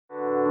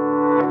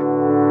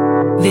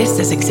This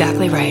is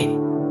exactly right.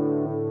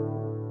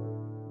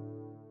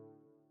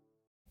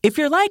 If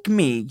you're like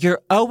me,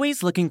 you're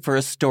always looking for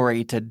a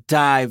story to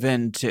dive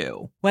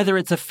into. Whether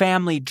it's a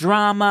family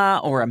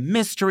drama or a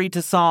mystery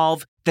to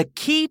solve, the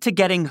key to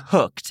getting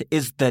hooked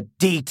is the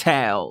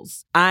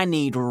details. I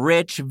need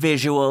rich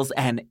visuals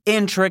and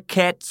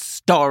intricate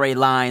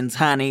storylines,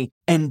 honey.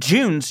 And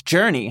June's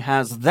Journey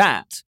has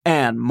that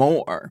and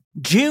more.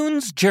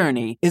 June's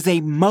Journey is a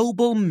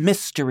mobile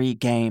mystery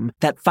game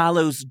that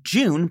follows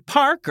June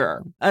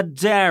Parker, a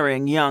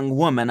daring young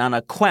woman on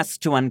a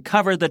quest to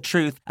uncover the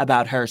truth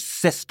about her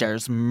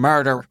sister's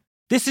murder.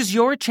 This is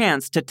your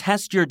chance to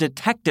test your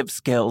detective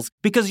skills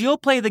because you'll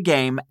play the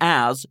game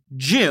as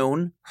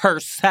June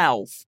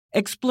herself.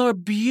 Explore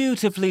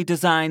beautifully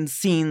designed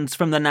scenes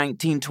from the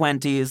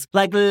 1920s,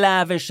 like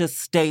lavish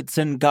estates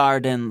and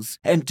gardens.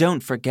 And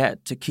don't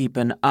forget to keep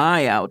an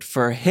eye out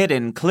for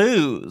hidden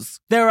clues.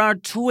 There are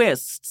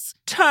twists,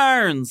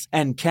 turns,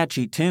 and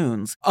catchy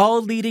tunes,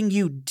 all leading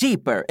you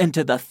deeper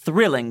into the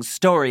thrilling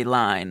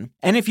storyline.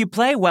 And if you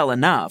play well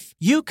enough,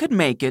 you could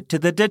make it to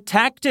the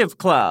Detective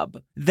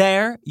Club.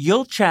 There,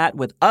 you'll chat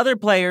with other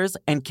players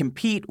and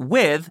compete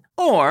with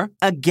or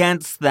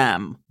against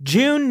them.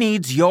 June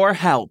needs your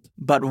help,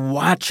 but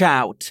watch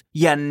out.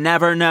 You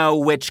never know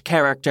which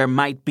character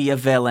might be a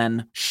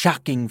villain.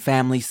 Shocking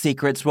family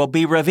secrets will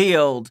be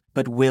revealed,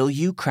 but will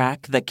you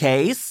crack the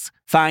case?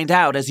 Find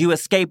out as you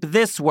escape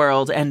this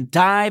world and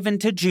dive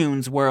into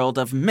June's world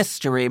of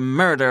mystery,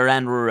 murder,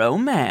 and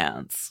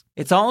romance.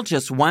 It's all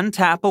just one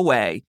tap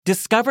away.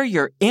 Discover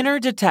your inner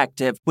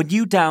detective when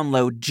you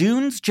download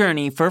June's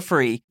Journey for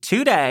free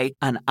today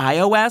on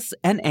iOS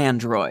and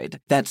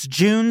Android. That's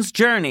June's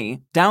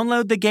Journey.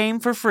 Download the game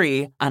for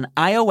free on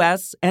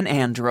iOS and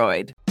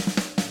Android.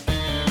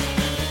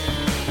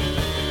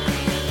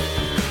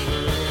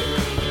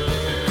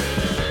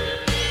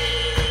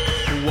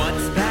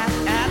 What's that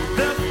at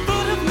the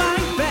foot of my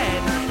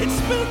bed? It's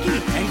spooky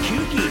and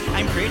kooky.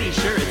 I'm pretty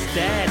sure it's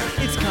dead.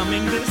 It's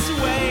coming this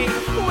way.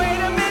 Wait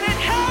a minute,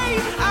 hey,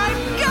 I'm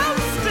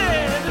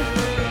ghosted!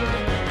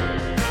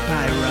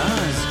 By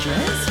Roz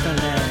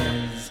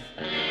Dressfellers.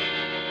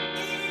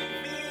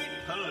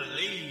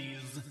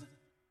 Please.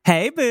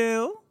 Hey,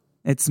 boo.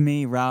 It's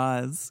me,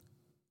 Roz.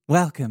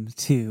 Welcome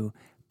to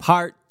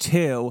part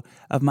 2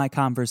 of my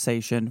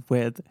conversation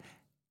with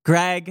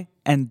Greg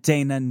and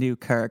Dana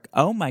Newkirk.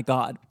 Oh my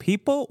God,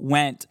 people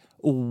went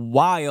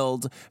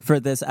wild for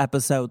this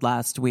episode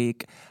last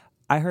week.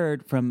 I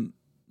heard from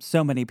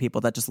so many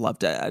people that just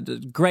loved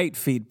it. Great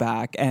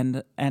feedback,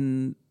 and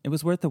it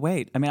was worth the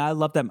wait. I mean, I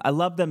love them. I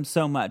love them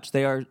so much.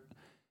 They are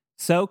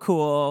so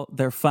cool.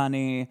 They're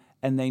funny,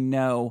 and they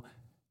know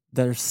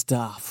their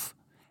stuff.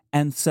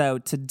 And so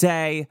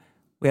today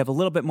we have a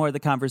little bit more of the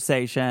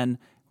conversation.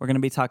 We're going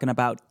to be talking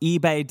about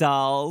eBay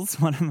dolls,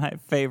 one of my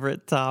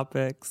favorite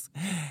topics,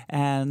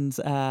 and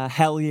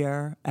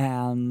Hellier,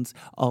 and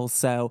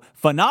also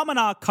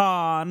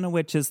PhenomenaCon,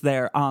 which is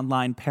their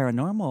online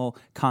paranormal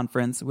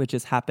conference, which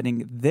is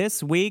happening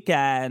this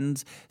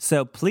weekend.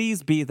 So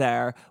please be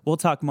there. We'll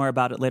talk more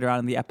about it later on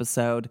in the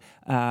episode.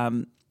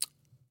 I'll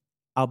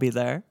be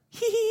there.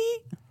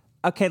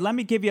 Okay, let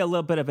me give you a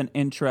little bit of an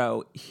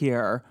intro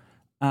here.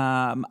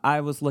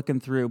 I was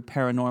looking through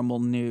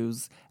paranormal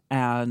news,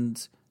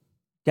 and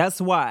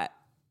guess what?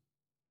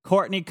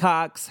 Courtney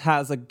Cox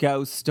has a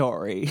ghost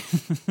story.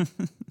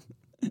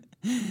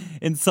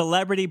 In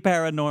celebrity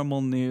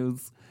paranormal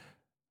news,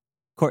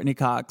 Courtney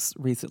Cox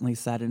recently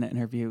said in an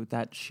interview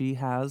that she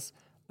has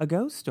a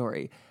ghost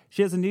story.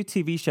 She has a new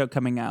TV show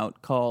coming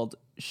out called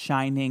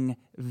Shining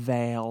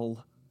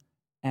Veil,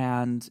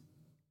 and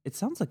it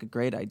sounds like a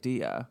great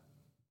idea.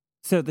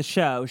 So the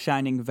show,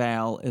 Shining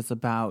Veil, is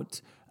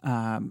about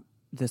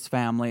this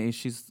family.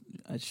 She's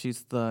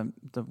the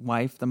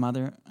wife, the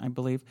mother, I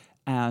believe,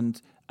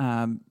 and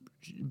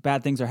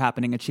bad things are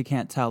happening, and she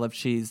can't tell if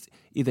she's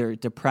either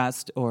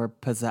depressed or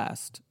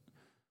possessed.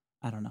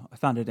 I don't know. I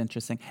found it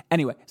interesting.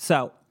 Anyway,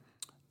 so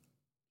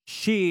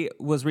she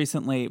was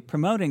recently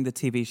promoting the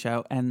TV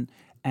show, and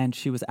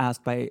she was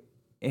asked by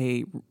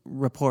a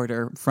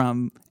reporter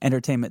from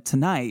Entertainment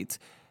Tonight,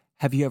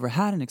 have you ever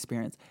had an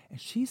experience? And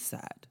she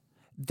said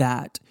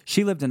that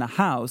she lived in a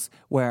house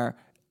where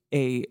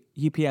a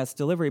UPS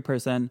delivery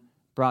person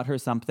brought her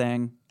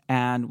something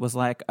and was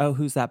like, oh,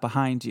 who's that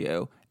behind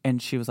you?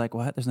 And she was like,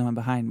 what? There's no one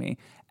behind me.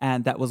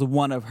 And that was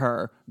one of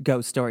her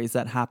ghost stories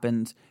that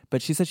happened.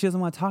 But she said she doesn't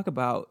want to talk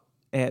about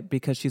it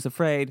because she's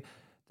afraid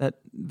that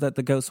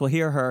the ghosts will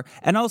hear her.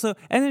 And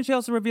then she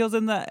also reveals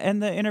in the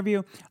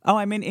interview, oh,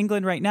 I'm in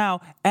England right now,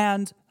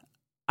 and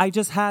I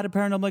just had a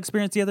paranormal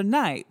experience the other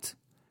night.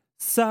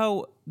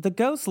 So the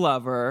ghost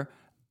lover,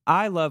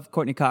 I love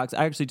Courtney Cox.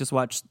 I actually just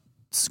watched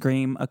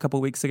Scream a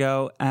couple weeks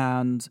ago,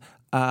 and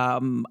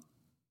I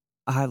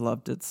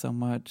loved it so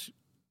much.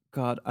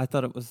 God, I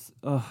thought it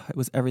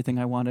was everything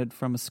I wanted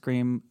from a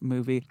Scream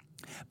movie.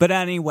 But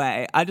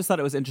anyway, I just thought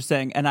it was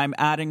interesting, and I'm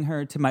adding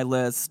her to my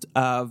list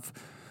of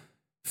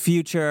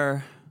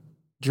future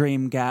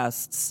dream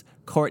guests.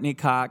 Courtney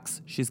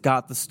Cox, she's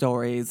got the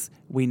stories.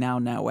 We now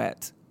know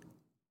it.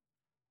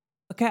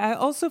 Okay, I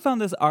also found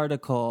this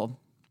article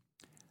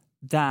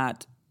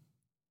that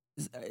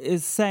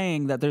is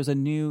saying that there's a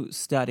new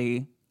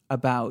study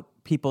about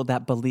people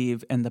that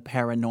believe in the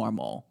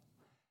paranormal.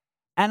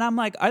 And I'm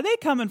like, are they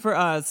coming for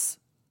us?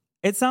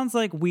 It sounds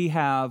like we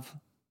have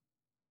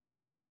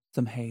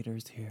some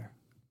haters here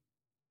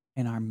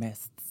in our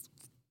midst.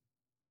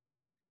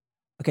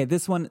 Okay,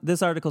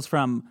 this article's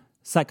from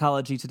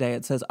Psychology Today.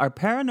 It says, are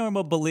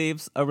paranormal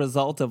beliefs a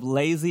result of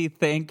lazy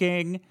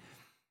thinking?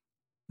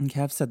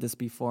 Okay, I've said this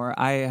before.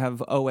 I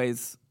have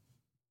always,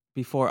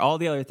 before all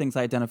the other things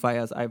I identify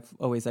as, I've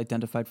always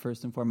identified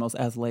first and foremost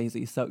as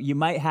lazy. So you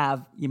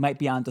might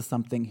be onto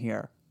something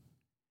here.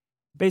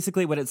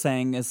 Basically what it's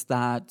saying is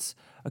that,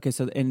 okay,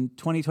 so in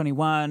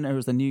 2021, there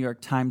was a New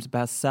York Times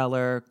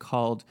bestseller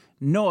called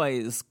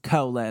Noise,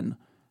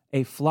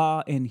 A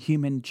Flaw in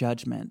Human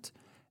Judgment.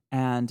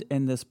 And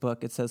in this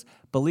book, it says,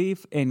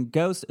 belief in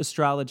ghost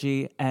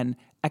astrology and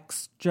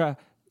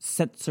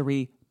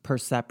extrasensory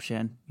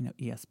perception,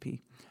 ESP,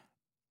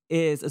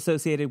 is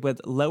associated with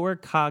lower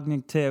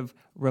cognitive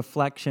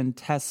reflection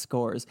test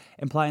scores,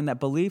 implying that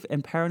belief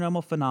in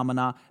paranormal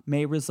phenomena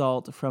may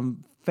result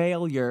from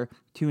failure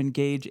to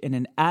engage in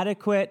an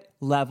adequate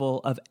level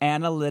of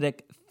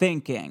analytic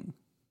thinking.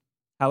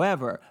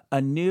 However,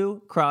 a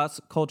new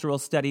cross-cultural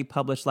study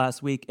published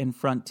last week in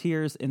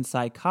Frontiers in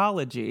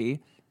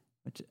Psychology,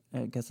 which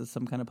I guess is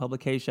some kind of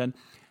publication,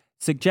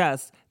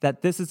 suggests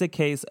that this is a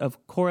case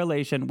of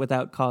correlation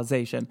without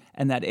causation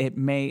and that it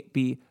may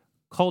be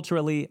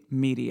culturally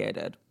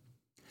mediated.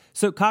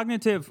 So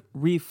cognitive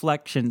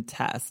reflection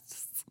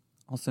tests,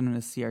 also known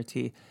as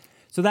CRT,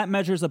 so that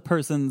measures a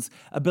person's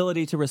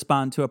ability to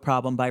respond to a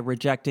problem by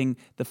rejecting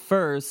the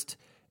first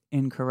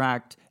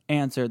incorrect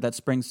answer that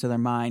springs to their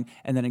mind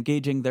and then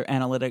engaging their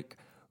analytic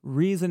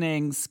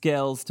reasoning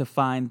skills to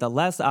find the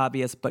less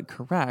obvious but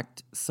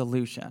correct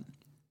solution.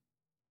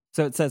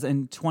 So it says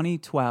in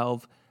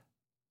 2012,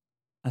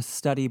 a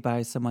study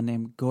by someone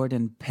named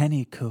Gordon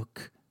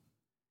Pennycook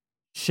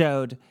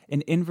showed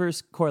an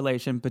inverse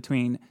correlation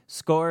between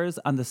scores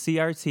on the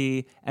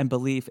CRT and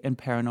belief in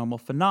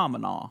paranormal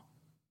phenomena.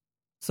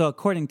 So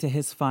according to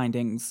his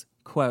findings,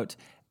 quote,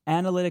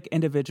 analytic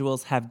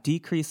individuals have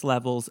decreased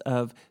levels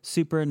of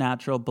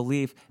supernatural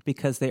belief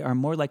because they are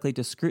more likely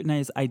to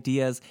scrutinize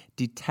ideas,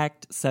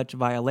 detect such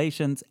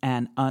violations,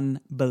 and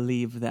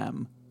unbelieve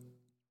them.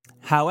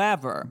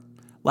 However,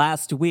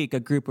 last week, a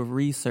group of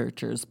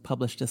researchers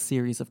published a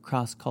series of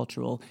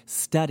cross-cultural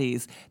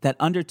studies that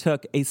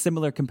undertook a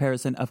similar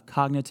comparison of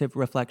cognitive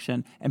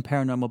reflection and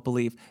paranormal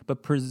belief,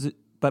 but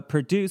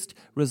produced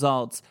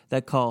results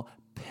that call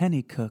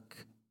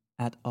Pennycook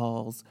et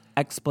al.'s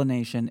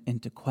explanation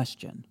into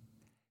question.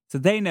 So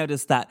they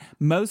noticed that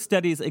most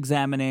studies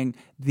examining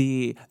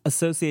the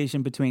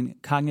association between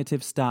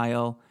cognitive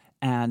style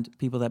and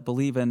people that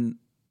believe in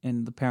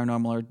the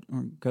paranormal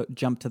or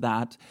jump to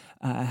that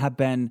have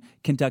been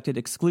conducted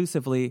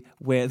exclusively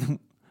with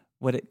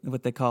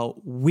what they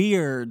call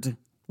WEIRD,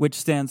 which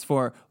stands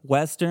for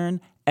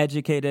Western,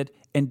 Educated,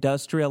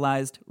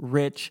 Industrialized,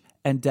 Rich,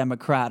 and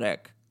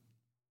Democratic.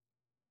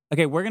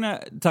 Okay, we're going to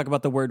talk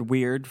about the word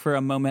weird for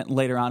a moment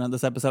later on in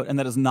this episode, and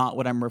that is not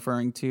what I'm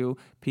referring to,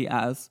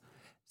 P.S.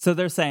 So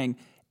they're saying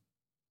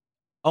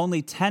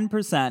only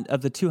 10%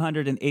 of the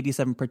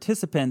 287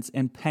 participants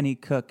in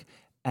Pennycook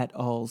et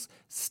al.'s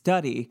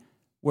study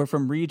were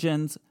from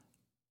regions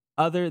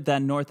other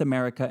than North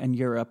America and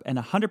Europe, and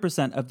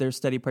 100% of their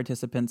study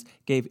participants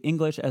gave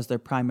English as their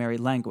primary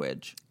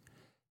language.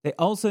 They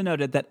also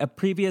noted that a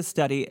previous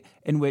study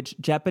in which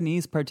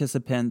Japanese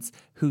participants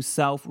who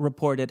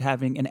self-reported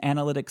having an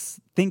analytic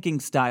thinking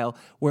style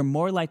were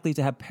more likely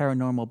to have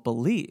paranormal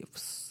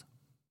beliefs.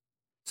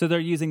 So they're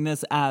using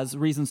this as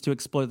reasons to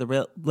explore the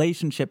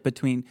relationship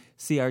between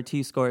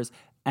CRT scores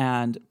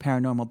and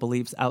paranormal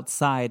beliefs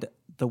outside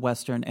the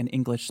Western and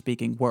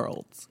English-speaking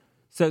worlds.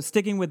 So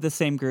sticking with the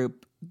same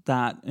group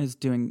that is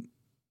doing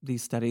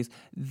these studies,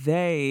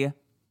 they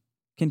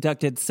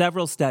conducted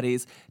several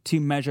studies to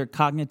measure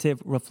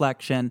cognitive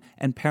reflection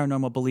and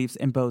paranormal beliefs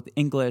in both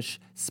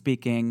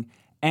English-speaking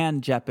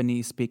and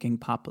Japanese-speaking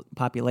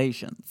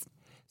populations.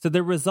 So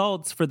the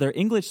results for their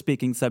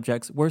English-speaking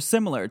subjects were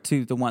similar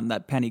to the one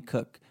that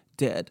Pennycook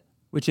did,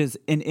 which is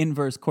an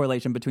inverse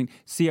correlation between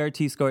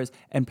CRT scores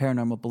and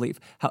paranormal belief.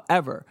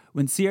 However,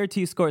 when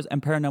CRT scores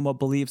and paranormal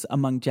beliefs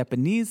among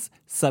Japanese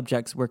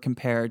subjects were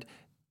compared,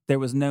 there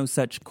was no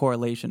such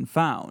correlation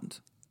found.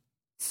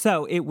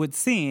 So it would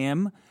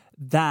seem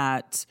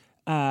that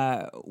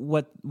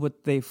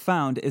what they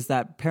found is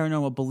that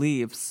paranormal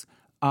beliefs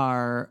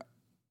are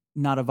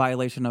not a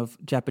violation of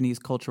Japanese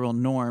cultural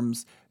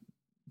norms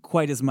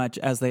quite as much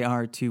as they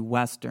are to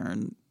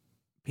Western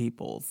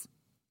peoples.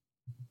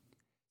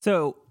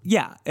 So,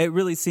 yeah, it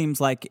really seems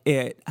like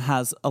it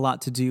has a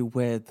lot to do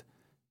with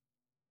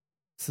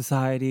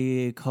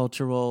society,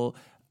 cultural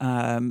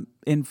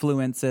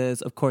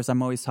influences. Of course,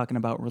 I'm always talking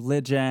about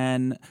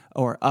religion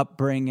or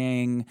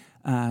upbringing.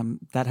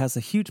 That has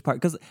a huge part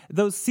because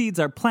those seeds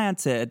are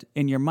planted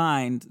in your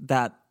mind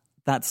that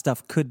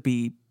stuff could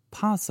be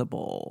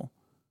possible.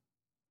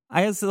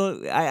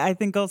 I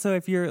think also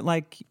if you're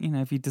like,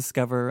 if you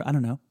discover, I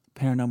don't know,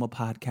 paranormal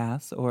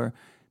podcasts or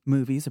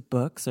movies or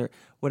books or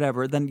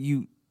whatever, then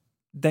you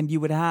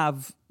would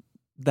have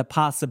the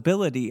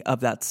possibility of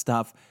that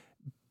stuff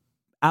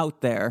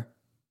out there,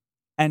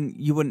 and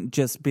you wouldn't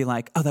just be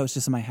like, oh, that was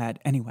just in my head.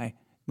 Anyway,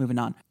 moving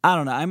on. I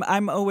don't know.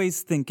 I'm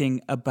always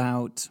thinking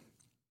about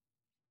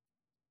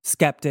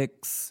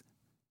skeptics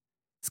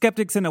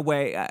in a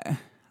way.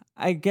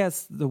 I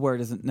guess the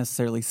word isn't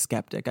necessarily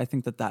skeptic. I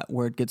think that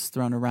word gets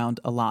thrown around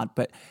a lot,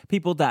 but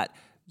people that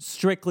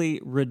strictly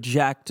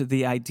reject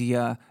the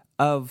idea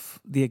of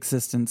the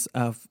existence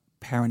of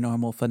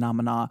paranormal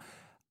phenomena,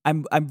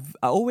 I'm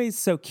always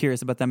so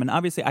curious about them. And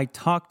obviously I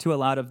talk to a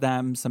lot of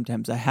them.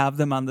 Sometimes I have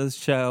them on this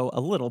show a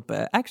little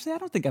bit. Actually, I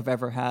don't think I've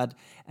ever had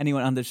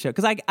anyone on this show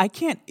because I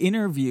can't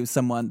interview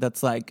someone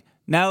that's like,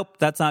 nope,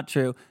 that's not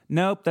true.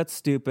 Nope, that's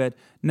stupid.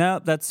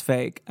 Nope, that's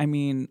fake. I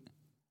mean,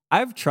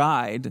 I've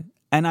tried,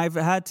 and I've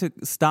had to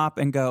stop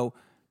and go,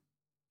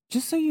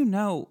 just so you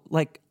know,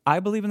 like, I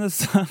believe in this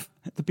stuff.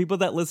 The people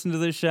that listen to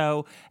this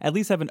show at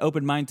least have an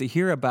open mind to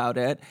hear about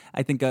it.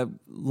 I think a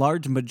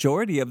large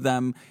majority of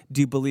them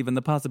do believe in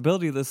the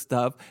possibility of this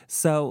stuff.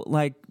 So,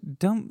 like,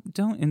 don't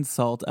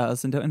insult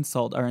us and don't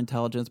insult our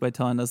intelligence by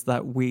telling us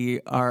that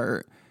we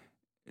are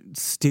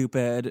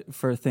stupid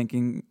for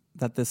thinking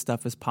that this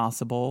stuff is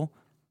possible.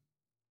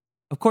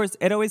 Of course,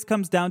 it always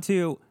comes down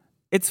to,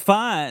 it's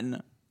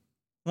fun.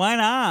 Why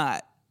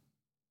not?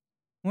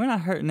 We're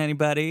not hurting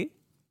anybody.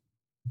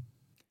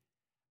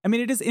 I mean,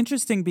 it is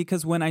interesting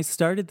because when I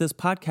started this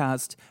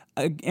podcast,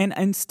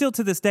 and still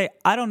to this day,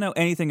 I don't know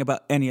anything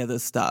about any of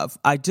this stuff.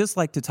 I just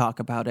like to talk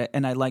about it,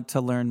 and I like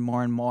to learn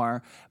more and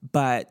more.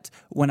 But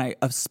when I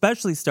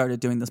especially started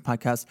doing this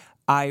podcast,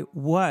 I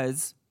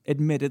was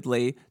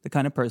admittedly the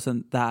kind of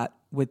person that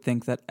would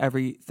think that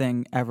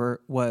everything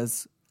ever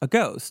was a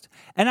ghost.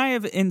 And I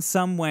have, in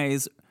some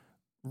ways,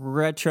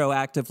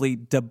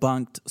 retroactively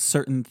debunked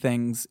certain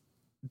things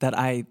that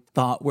I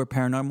thought were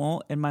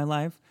paranormal in my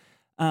life.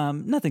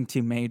 Nothing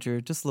too major,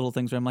 just little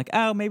things where I'm like,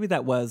 oh, maybe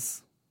that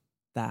was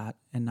that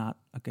and not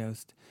a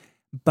ghost.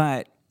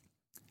 But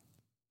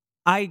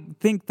I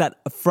think that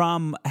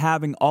from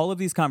having all of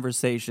these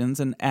conversations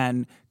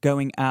and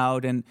going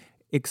out and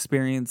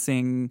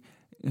experiencing,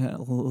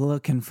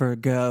 looking for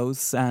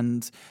ghosts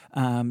and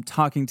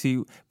talking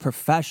to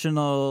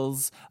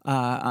professionals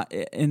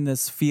in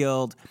this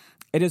field,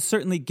 it has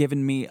certainly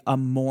given me a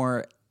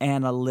more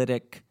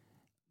analytic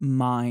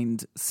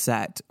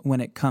mindset when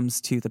it comes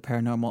to the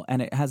paranormal,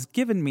 and it has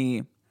given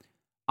me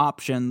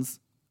options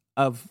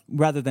of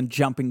rather than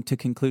jumping to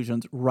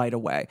conclusions right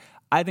away.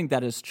 I think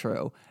that is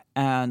true,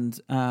 and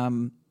I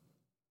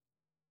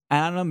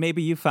don't know,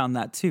 maybe you found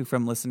that too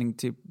from listening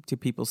to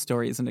people's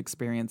stories and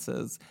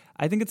experiences.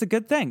 I think it's a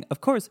good thing.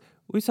 Of course,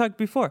 we talked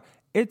before,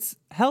 it's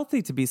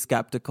healthy to be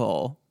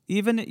skeptical.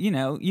 Even,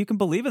 you can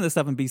believe in this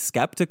stuff and be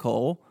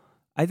skeptical.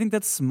 I think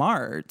that's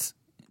smart.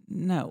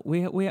 No,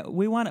 we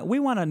want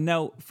to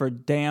know for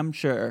damn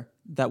sure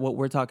that what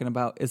we're talking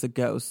about is a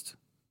ghost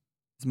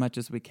as much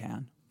as we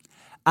can.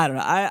 I don't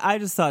know. I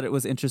just thought it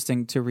was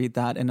interesting to read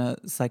that in a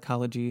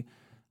psychology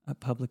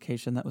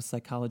publication that was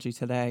Psychology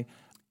Today.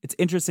 It's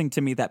interesting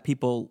to me that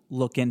people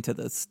look into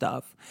this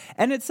stuff.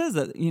 And it says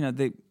that,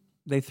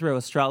 they throw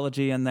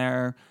astrology in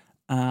there.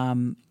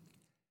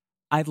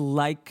 I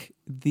like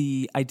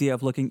the idea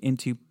of looking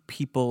into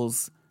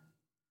people's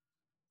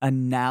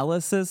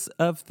analysis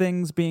of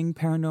things being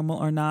paranormal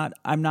or not.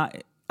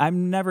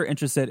 I'm never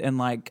interested in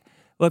like,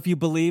 well, if you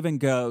believe in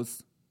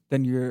ghosts,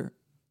 then you're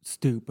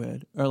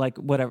stupid or like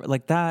whatever.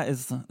 Like that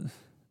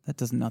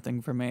does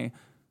nothing for me.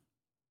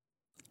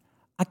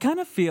 I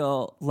kind of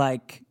feel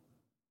like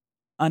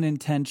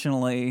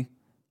unintentionally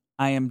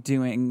I am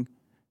doing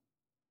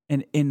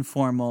an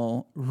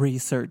informal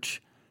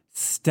research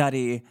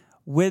study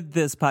with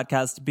this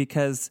podcast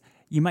because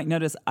you might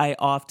notice I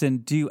often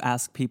do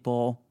ask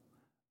people,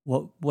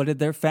 what did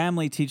their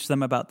family teach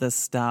them about this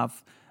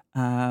stuff?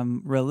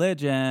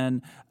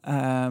 Religion,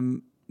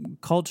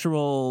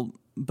 cultural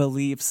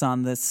beliefs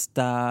on this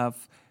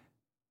stuff.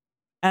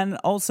 And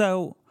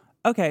also,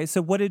 okay,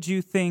 so what did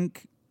you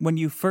think when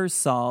you first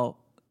saw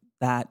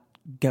that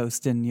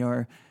ghost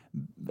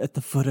at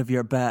the foot of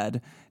your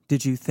bed?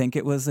 Did you think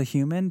it was a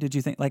human? Did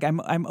you think, like,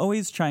 I'm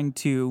always trying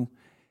to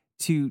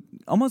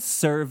almost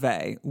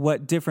survey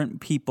what different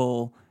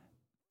people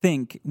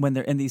think when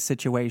they're in these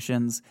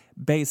situations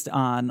based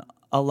on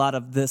a lot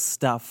of this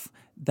stuff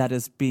that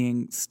is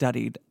being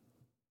studied.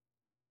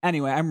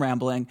 Anyway, I'm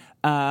rambling.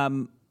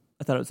 I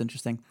thought it was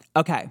interesting.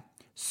 Okay,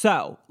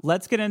 so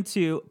let's get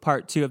into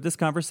part 2 of this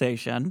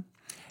conversation.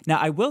 Now,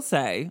 I will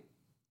say,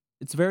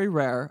 it's very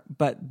rare,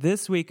 but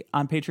this week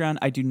on Patreon,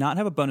 I do not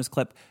have a bonus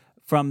clip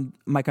from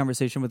my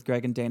conversation with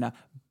Greg and Dana,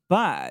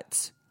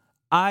 but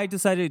I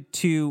decided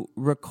to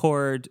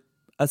record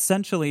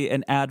essentially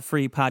an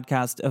ad-free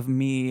podcast of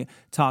me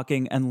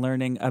talking and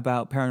learning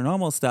about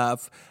paranormal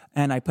stuff.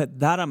 And I put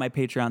that on my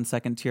Patreon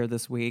second tier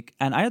this week.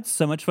 And I had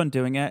so much fun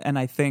doing it. And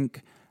I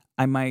think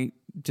I might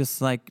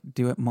just like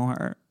do it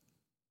more.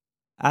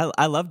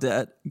 I loved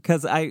it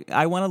because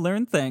I want to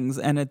learn things,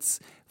 and it's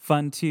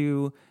fun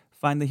to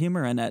find the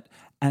humor in it.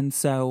 And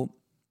so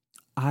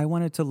I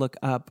wanted to look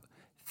up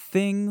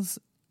things,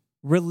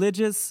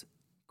 religious,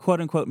 quote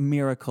unquote,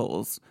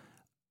 miracles,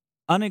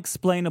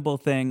 unexplainable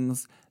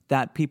things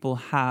that people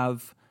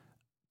have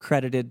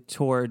credited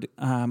toward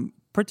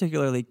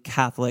particularly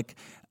Catholic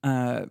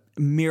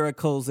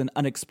miracles and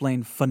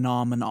unexplained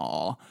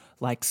phenomena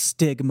like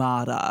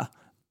stigmata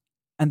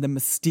and the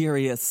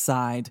mysterious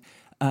side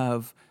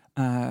of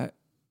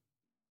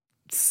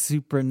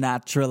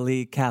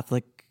supernaturally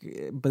Catholic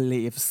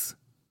beliefs.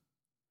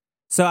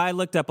 So I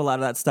looked up a lot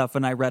of that stuff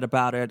and I read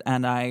about it,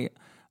 and I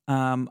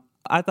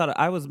thought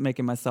I was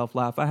making myself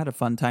laugh. I had a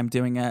fun time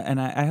doing it, and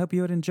I hope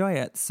you would enjoy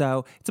it.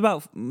 So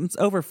it's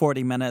over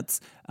 40 minutes,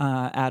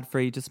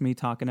 ad-free, just me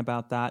talking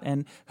about that.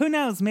 And who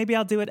knows, maybe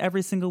I'll do it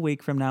every single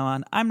week from now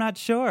on. I'm not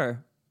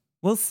sure.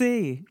 We'll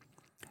see.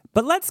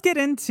 But let's get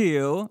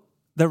into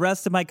the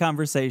rest of my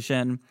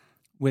conversation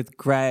with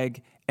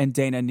Greg and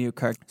Dana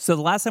Newkirk. So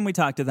the last time we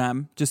talked to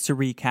them, just to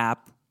recap,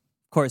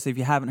 of course, if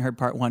you haven't heard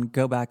part one,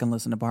 go back and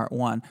listen to part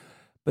one.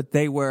 But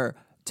they were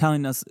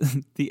telling us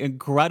the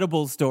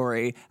incredible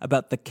story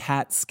about the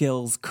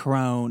Catskills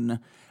crone,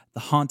 the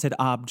haunted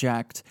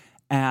object,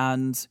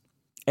 and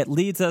it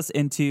leads us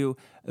into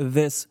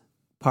this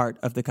part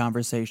of the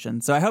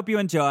conversation. So I hope you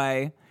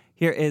enjoy.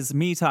 Here is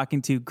me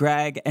talking to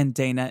Greg and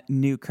Dana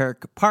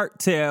Newkirk, part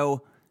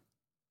 2.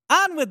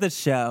 On with the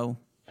show.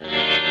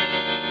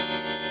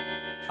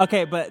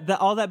 Okay, but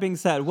all that being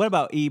said, what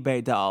about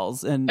eBay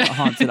dolls and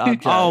haunted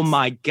objects? Oh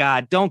my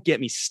God, don't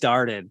get me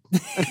started.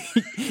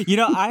 You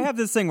know, I have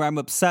this thing where I'm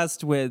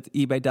obsessed with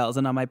eBay dolls,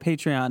 and on my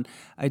Patreon,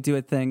 I do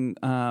a thing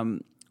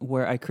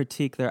where I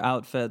critique their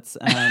outfits.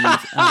 And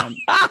that's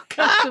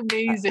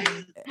amazing.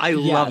 I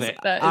love it.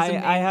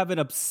 I have an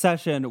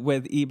obsession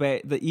with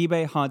eBay, the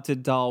eBay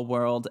haunted doll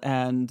world,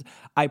 and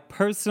I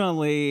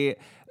personally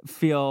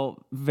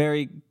feel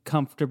very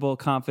comfortable,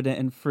 confident,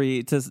 and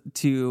free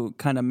to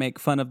kind of make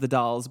fun of the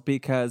dolls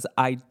because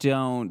I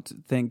don't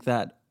think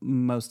that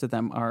most of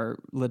them are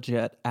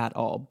legit at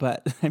all.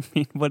 But I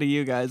mean, what do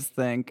you guys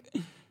think?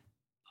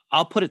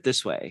 I'll put it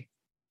this way.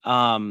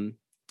 Every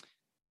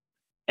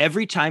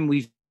time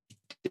we've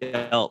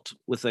dealt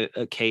with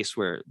a case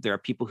where there are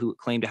people who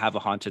claim to have a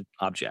haunted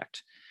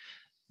object,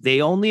 they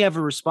only ever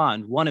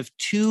respond one of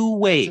two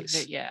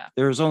ways. Yeah.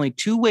 There's only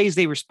two ways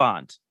they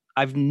respond.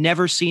 I've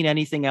never seen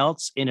anything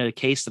else in a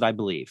case that I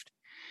believed.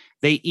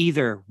 They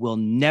either will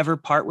never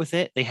part with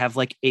it. They have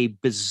like a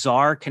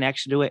bizarre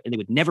connection to it and they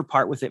would never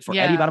part with it for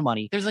any amount of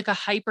money. There's like a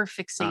hyper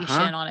fixation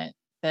on it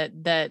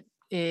that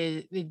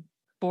it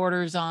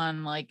borders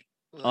on like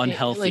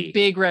unhealthy, like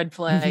big red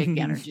flag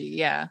energy.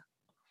 Yeah.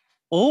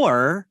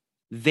 Or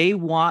they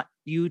want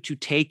you to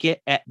take it.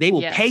 They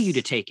will pay you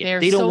to take it.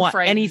 They don't want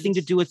anything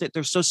to do with it.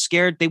 They're so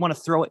scared. They want to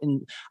throw it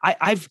in.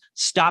 I've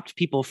stopped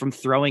people from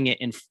throwing it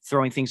and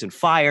throwing things in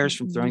fires,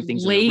 from throwing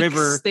things Lakes, in the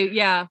river. They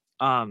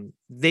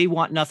They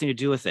want nothing to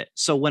do with it.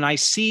 So when I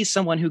see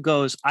someone who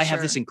goes, I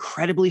have this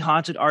incredibly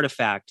haunted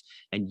artifact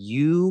and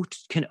you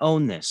can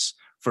own this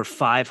for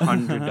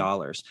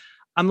 $500.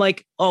 I'm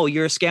like, oh,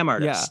 you're a scam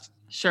artist.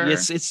 Yeah, sure.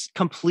 It's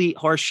complete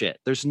horseshit.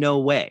 There's no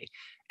way.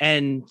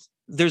 And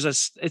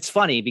it's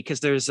funny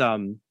because there's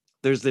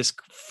this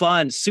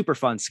super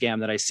fun scam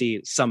that I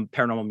see some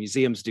paranormal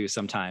museums do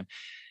sometime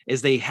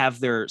is they have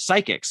their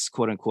psychics,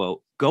 quote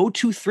unquote, go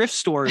to thrift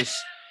stores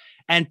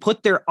and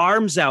put their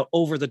arms out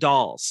over the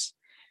dolls.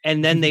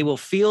 And then they will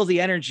feel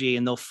the energy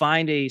and they'll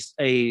find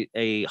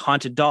a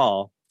haunted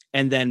doll.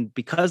 And then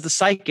because the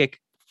psychic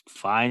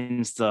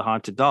finds the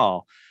haunted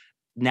doll,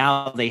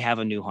 now they have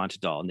a new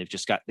haunted doll and they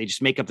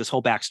just make up this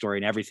whole backstory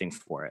and everything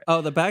for it.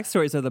 Oh, the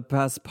backstories are the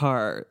best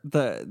part.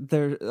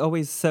 They're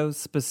always so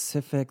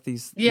specific.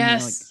 These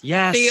yes,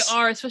 yes, they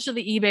are,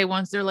 especially the eBay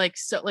ones. They're like,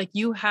 so like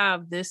you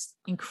have this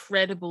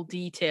incredible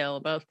detail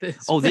about this.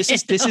 Oh, this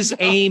is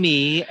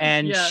Amy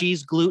and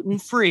she's gluten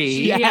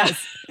free. Yes.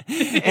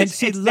 And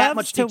she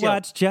loves to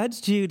watch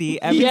Judge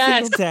Judy every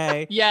single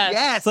day.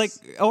 Yes. It's like,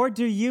 or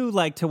do you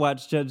like to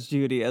watch Judge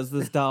Judy as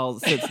this doll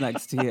sits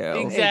next to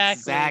you?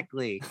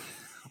 Exactly.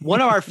 One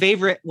of my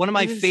favorite.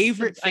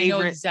 I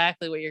know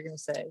exactly what you're going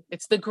to say.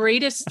 It's the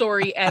greatest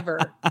story ever.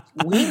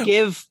 We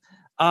give,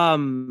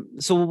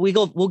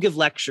 we'll give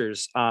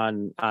lectures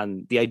on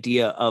the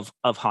idea of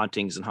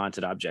hauntings and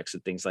haunted objects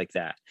and things like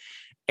that.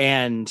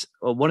 And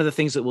one of the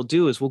things that we'll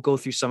do is we'll go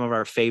through some of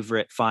our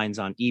favorite finds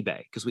on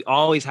eBay because we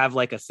always have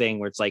like a thing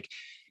where it's like,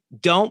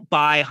 don't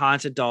buy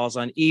haunted dolls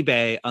on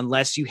eBay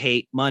unless you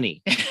hate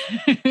money.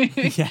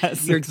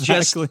 Yes, you're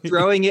just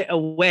throwing it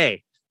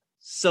away.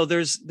 So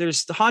there's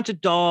the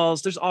haunted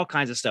dolls. There's all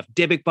kinds of stuff.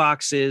 Dybbuk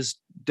boxes.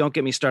 Don't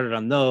get me started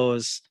on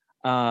those.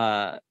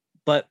 But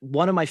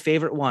one of my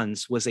favorite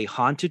ones was a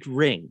haunted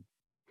ring.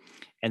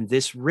 And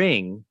this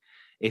ring,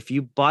 if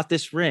you bought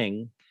this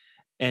ring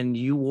and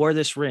you wore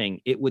this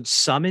ring, it would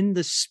summon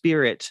the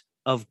spirit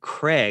of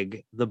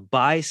Craig, the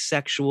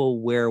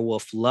bisexual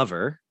werewolf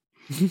lover.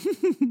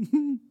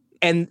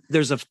 And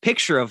there's a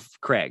picture of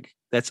Craig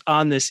that's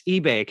on this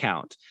eBay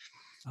account.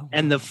 Oh, wow.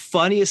 And the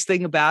funniest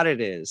thing about it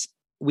is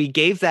we've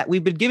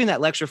been giving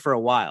that lecture for a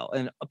while,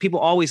 and people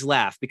always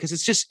laugh because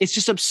it's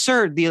just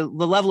absurd, the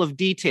level of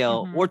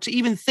detail, or to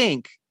even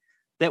think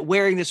that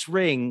wearing this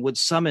ring would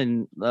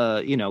summon,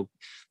 the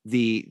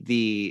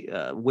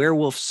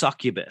werewolf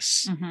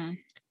succubus.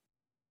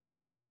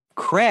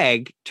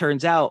 Craig,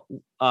 turns out,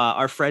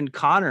 our friend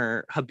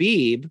Connor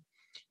Habib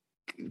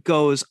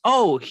goes,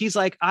 oh, he's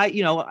like,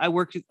 I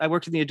worked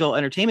in the adult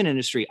entertainment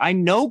industry. I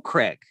know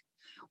Craig.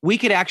 We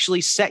could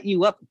actually set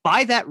you up,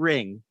 buy that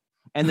ring,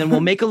 and then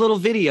we'll make a little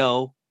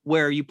video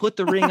where you put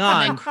the ring on.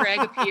 And then Craig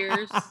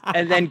appears.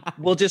 And then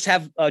we'll just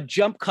have a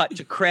jump cut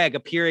to Craig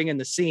appearing in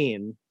the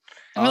scene.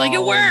 And we're like,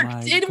 it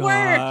worked. It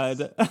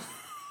worked.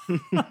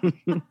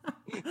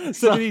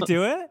 So did he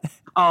do it?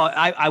 Oh,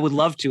 I would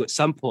love to at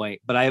some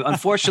point, but I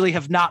unfortunately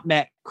have not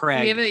met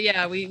Craig.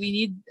 We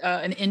need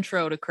an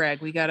intro to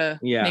Craig. We gotta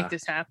make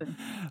this happen.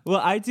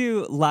 Well, I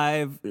do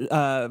live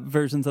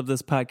versions of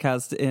this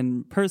podcast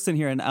in person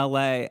here in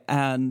LA,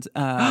 and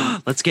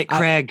let's get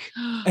Craig.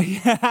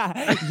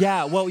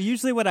 Yeah. Well,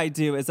 usually what I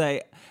do is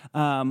I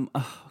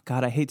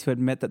hate to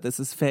admit that this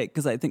is fake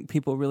because I think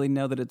people really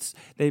know that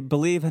they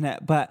believe in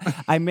it. But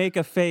I make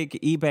a fake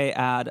eBay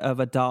ad of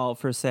a doll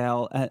for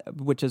sale,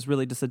 which is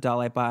really just a doll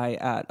I buy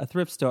at a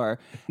thrift store.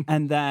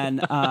 And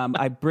then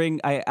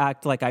I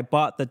act like I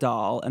bought the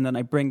doll, and then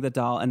I bring the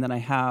doll, and then I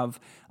have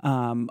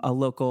a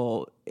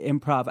local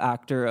improv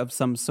actor of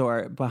some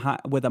sort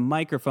with a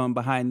microphone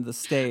behind the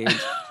stage as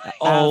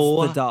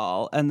the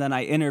doll. And then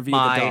I interview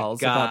the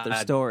dolls about their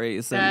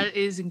stories. That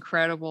is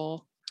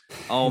incredible.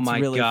 Oh my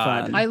really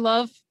God. Fun. I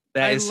love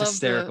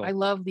hysterical. I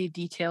love the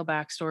detail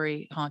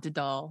backstory haunted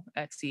doll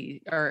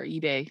Etsy or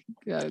eBay.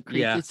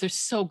 They're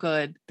so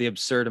good. The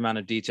absurd amount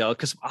of detail.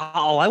 Because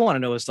all I want to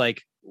know is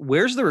like,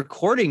 where's the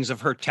recordings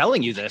of her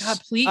telling you this? God,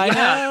 please, I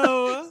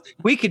know.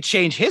 We could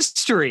change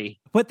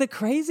history. But the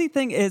crazy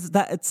thing is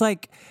that it's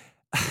like,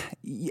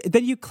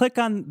 then you click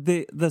on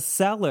the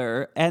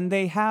seller and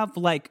they have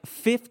like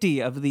 50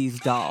 of these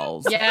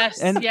dolls.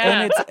 Yes. And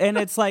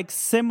it's like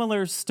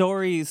similar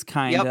stories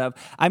kind of.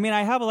 I mean,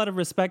 I have a lot of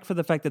respect for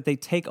the fact that they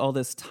take all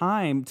this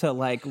time to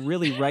like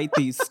really write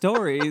these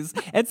stories.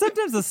 And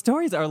sometimes the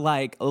stories are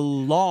like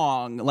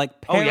long,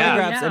 like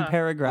paragraphs and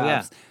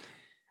paragraphs. Oh, yeah.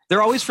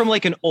 They're always from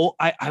like an old.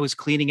 I was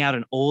cleaning out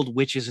an old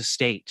witch's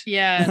estate.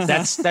 Yeah,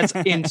 that's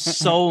in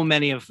so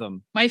many of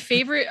them. My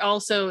favorite,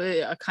 also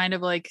a kind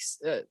of like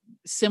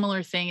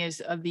similar thing,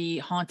 is the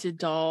haunted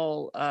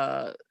doll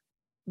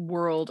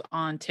world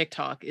on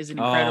TikTok is an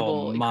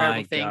incredible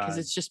thing, because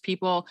it's just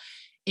people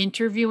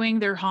interviewing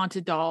their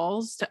haunted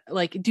dolls,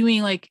 like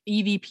doing like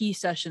EVP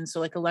sessions,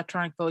 so like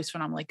electronic voice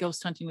phenomenon, like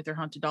ghost hunting with their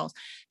haunted dolls,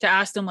 to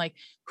ask them like,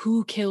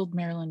 who killed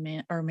Marilyn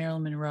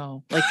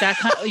Monroe, like that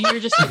kind of, you're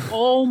just like,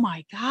 oh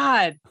my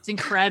God, it's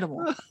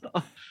incredible.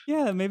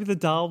 Yeah, maybe the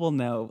doll will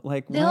know,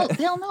 like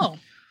they'll know.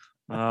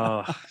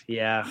 Oh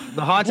yeah,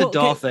 the haunted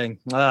doll thing.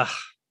 Ugh.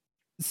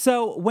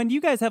 So when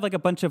you guys have like a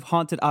bunch of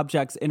haunted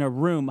objects in a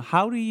room,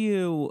 how do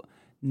you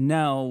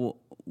know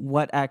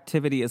what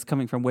activity is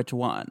coming from which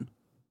one?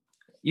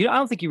 I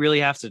don't think you really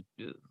have to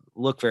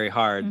look very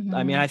hard. Mm-hmm.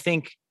 I mean, I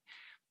think,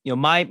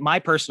 my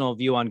personal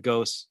view on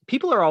ghosts,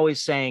 people are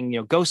always saying,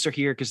 ghosts are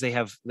here because they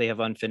have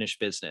unfinished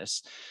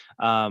business.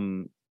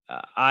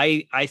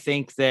 I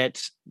think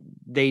that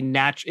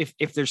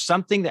if there's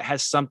something that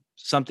has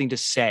something to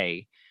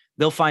say,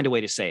 they'll find a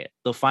way to say it.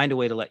 They'll find a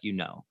way to let you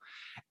know.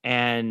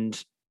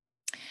 And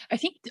I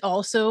think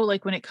also,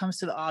 like, when it comes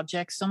to the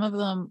objects, some of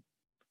them,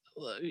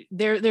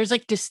 there's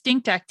like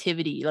distinct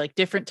activity, like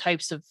different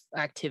types of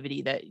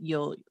activity that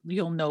you'll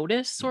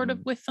notice sort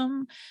of with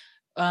them.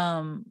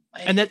 And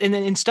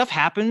then stuff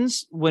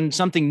happens when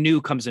something new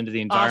comes into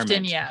the environment.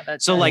 Often, yeah.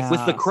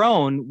 With the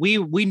crone,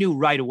 we knew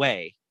right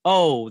away,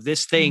 oh,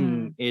 this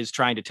thing is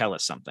trying to tell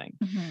us something.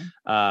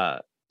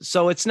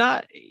 So it's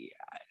not,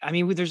 I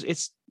mean,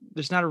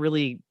 there's not a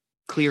really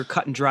clear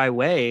cut and dry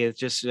way. It's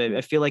just,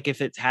 I feel like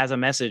if it has a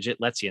message, it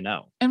lets you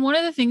know. And one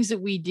of the things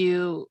that we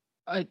do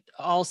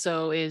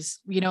also is,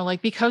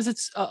 like, because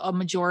it's a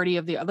majority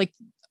of the, like,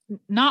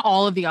 not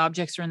all of the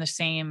objects are in the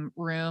same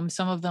room.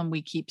 Some of them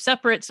we keep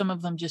separate. Some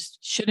of them just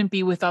shouldn't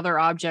be with other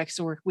objects.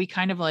 Or we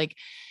kind of like,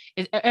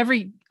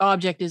 every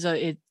object is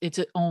its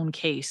own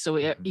case.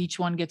 So each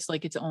one gets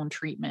like its own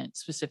treatment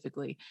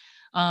specifically.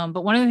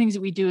 But one of the things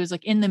that we do is,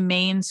 like, in the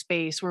main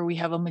space where we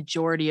have a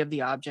majority of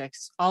the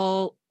objects,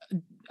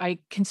 I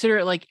consider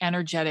it like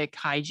energetic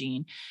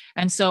hygiene.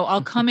 And so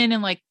I'll come in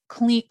and like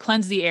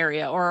cleanse the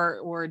area,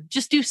 or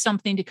just do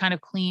something to kind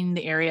of clean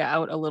the area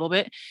out a little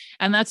bit.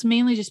 And that's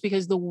mainly just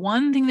because the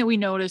one thing that we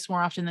notice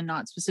more often than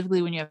not,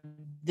 specifically when you have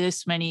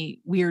this many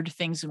weird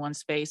things in one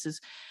space, is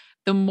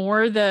the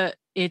more the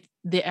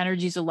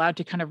energy is allowed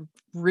to kind of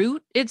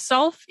root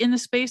itself in the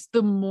space,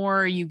 the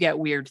more you get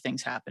weird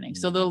things happening.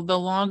 So the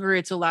longer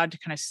it's allowed to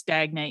kind of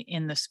stagnate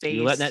in the space,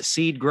 you're letting that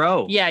seed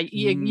grow. Yeah,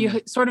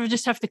 you sort of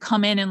just have to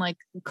come in and like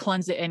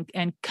cleanse it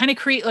and kind of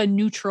create a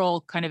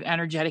neutral kind of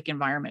energetic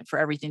environment for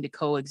everything to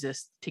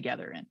coexist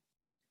together in.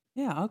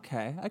 Yeah,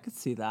 okay, I could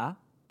see that.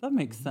 That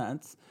makes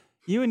sense.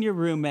 You and your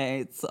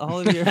roommates,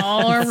 all of your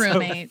All our so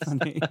roommates.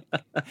 funny.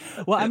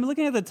 Well, I'm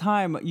looking at the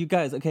time, you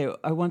guys. Okay,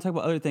 I want to talk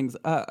about other things.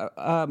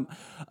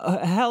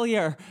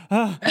 Hellier.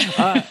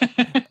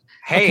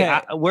 Hey,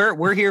 Okay.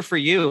 we're here for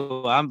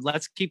you.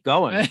 Let's keep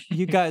going.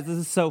 You guys, this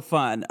is so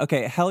fun.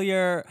 Okay,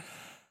 Hellier.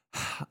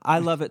 I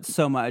love it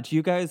so much.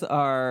 You guys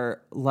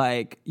are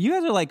like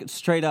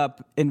straight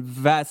up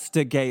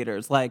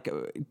investigators. Like,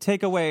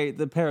 take away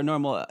the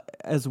paranormal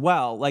as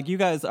well. Like, you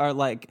guys are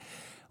like,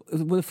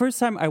 the first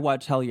time I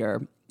watched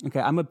Hellier, okay,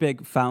 I'm a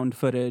big found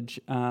footage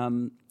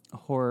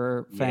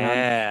horror fan.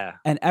 Yeah.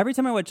 And every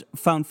time I watch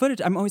found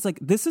footage, I'm always like,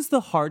 this is the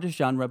hardest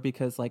genre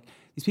because like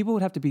these people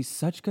would have to be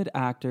such good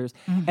actors.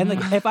 And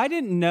like, if I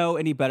didn't know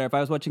any better, if I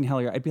was watching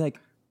Hellier, I'd be like,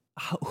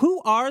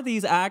 who are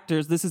these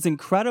actors? This is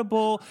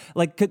incredible.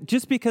 Like,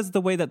 just because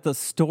the way that the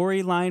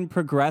storyline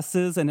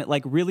progresses and it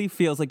like really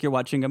feels like you're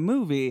watching a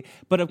movie,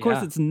 but of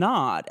course it's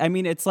not. I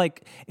mean, it's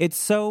like, it's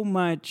so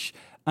much,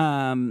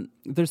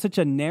 there's such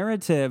a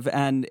narrative,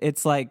 and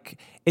it's like,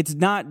 it's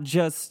not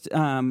just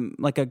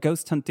like a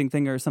ghost hunting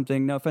thing or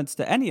something. No offense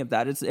to any of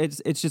that.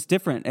 It's just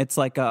different. It's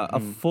like a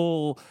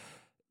full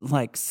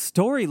like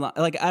storyline.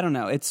 Like, I don't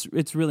know.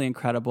 It's really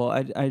incredible.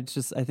 I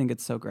think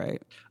it's so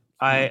great.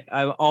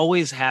 I'm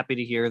always happy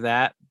to hear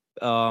that.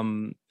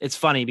 It's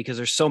funny because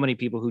there's so many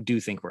people who do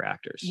think we're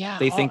actors. Yeah.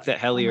 They think that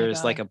Hellier is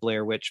God. like a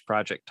Blair Witch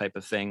Project type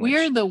of thing. We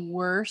are the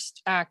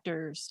worst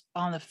actors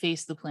on the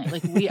face of the planet.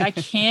 Like, I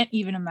can't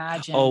even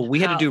imagine.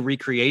 We had to do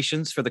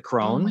recreations for the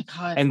Crone. Oh my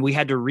God. And we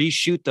had to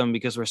reshoot them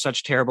because we're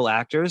such terrible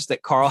actors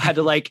that Carl had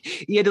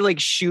to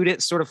shoot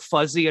it sort of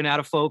fuzzy and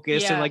out of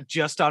focus and like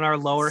just on our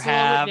lower Slow it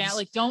halves. down.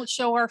 Like, don't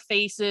show our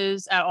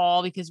faces at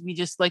all because we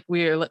just like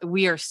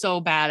we are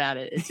so bad at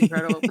it. It's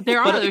incredible. But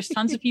there's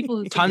tons of people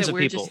who think that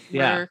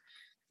we're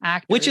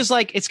actors. Which is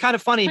like, it's kind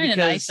of funny because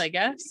nice, I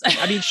guess.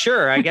 I mean,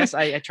 sure, I guess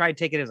I try to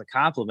take it as a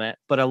compliment,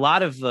 but a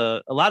lot of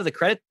the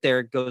credit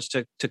there goes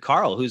to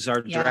Carl, who's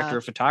our director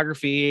of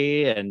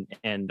photography and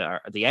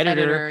the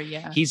editor.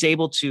 He's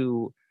able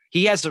to.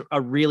 He has a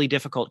really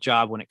difficult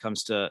job when it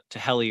comes to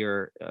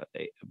Hellier,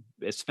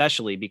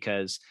 especially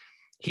because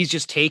he's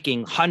just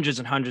taking hundreds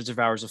and hundreds of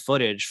hours of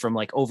footage from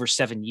like over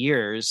 7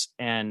 years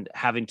and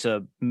having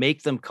to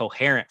make them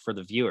coherent for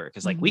the viewer.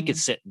 Because like we could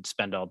sit and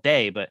spend all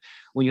day, but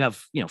when you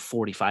have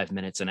 45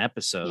 minutes an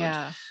episode,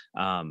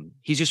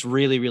 he's just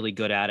really, really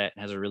good at it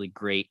and has a really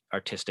great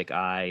artistic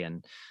eye.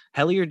 And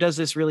Hellier does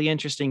this really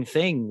interesting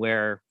thing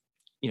where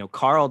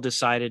Carl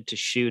decided to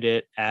shoot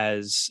it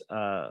as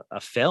a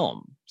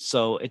film.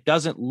 So it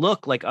doesn't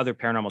look like other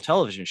paranormal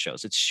television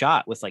shows. It's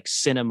shot with like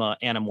cinema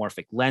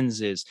anamorphic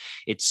lenses.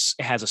 It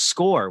has a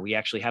score. We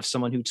actually have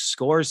someone who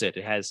scores it.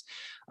 It has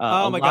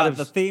oh my God,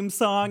 the theme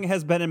song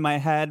has been in my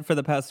head for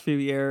the past few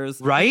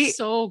years. Right? It's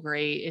so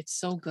great. It's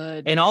so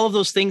good. And all of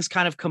those things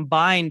kind of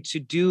combine to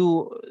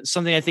do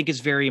something I think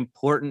is very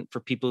important for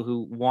people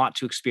who want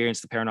to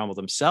experience the paranormal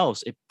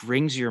themselves. It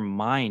brings your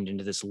mind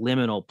into this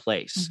liminal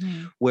place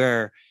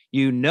where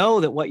you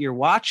know that what you're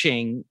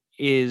watching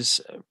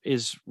is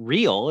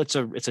real. It's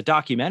a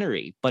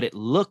documentary, but it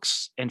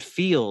looks and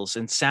feels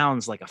and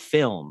sounds like a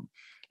film.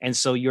 And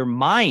so your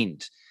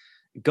mind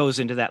goes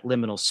into that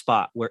liminal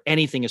spot where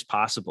anything is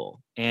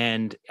possible.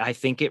 And I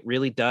think it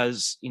really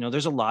does,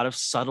 there's a lot of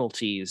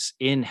subtleties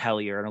in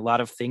Hellier and a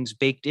lot of things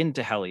baked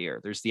into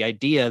Hellier. There's the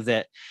idea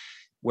that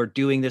we're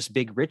doing this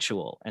big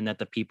ritual and that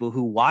the people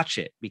who watch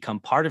it become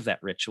part of that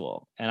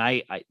ritual.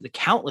 And the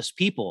countless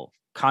people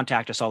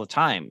contact us all the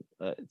time,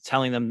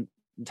 telling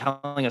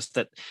us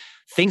that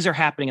things are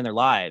happening in their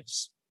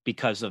lives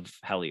because of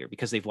Hellier,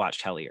 because they've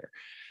watched Hellier.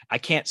 I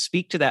can't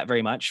speak to that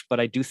very much, but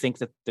I do think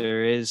that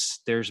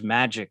there's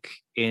magic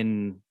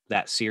in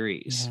that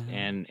series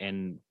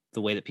and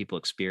the way that people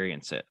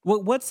experience it.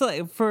 Well, what's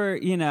like for,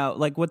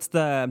 what's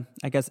the,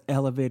 I guess,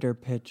 elevator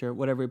pitch or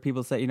whatever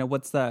people say,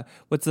 what's the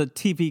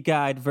TV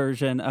guide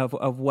version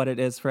of what it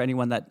is for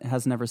anyone that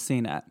has never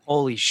seen it?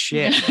 Holy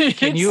shit.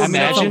 Can you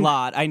imagine? It's a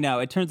lot. I know.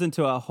 It turns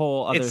into a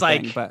whole other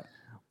thing, but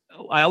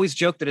I always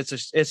joke that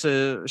it's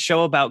a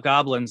show about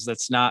goblins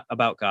that's not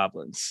about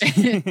goblins.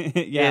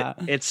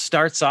 It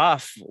starts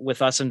off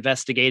with us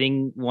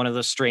investigating one of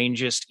the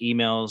strangest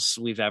emails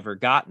we've ever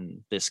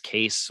gotten. This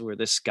case where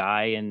this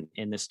guy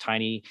in this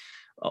tiny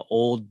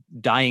old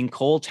dying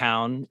coal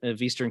town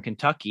of Eastern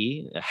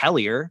Kentucky,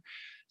 Hellier,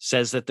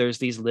 says that there's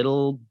these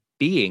little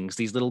beings,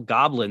 these little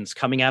goblins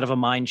coming out of a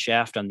mine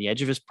shaft on the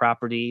edge of his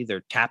property.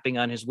 They're tapping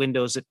on his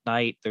windows at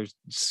night. They're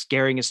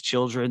scaring his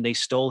children. They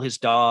stole his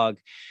dog.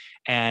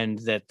 And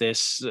that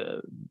this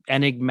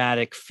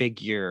enigmatic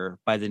figure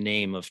by the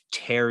name of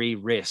Terry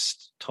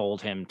Wrist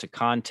told him to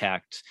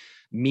contact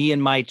me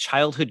and my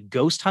childhood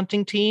ghost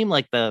hunting team.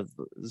 Like there's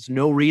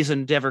no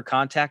reason to ever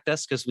contact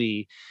us because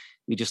we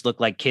just look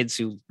like kids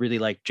who really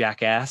like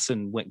jackass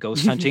and went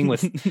ghost hunting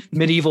with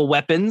medieval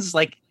weapons.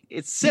 Like,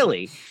 it's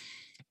silly.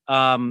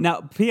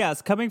 Now,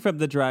 P.S. coming from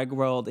the drag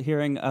world,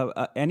 hearing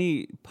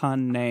any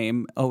pun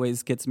name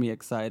always gets me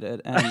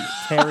excited. And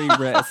Terry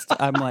Wrist,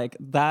 I'm like,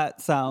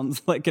 that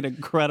sounds like an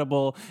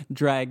incredible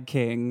drag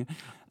king.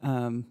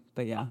 But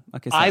But yeah,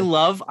 okay. I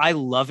Sorry.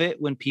 love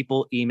it when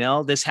people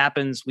email. This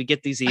happens. We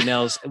get these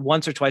emails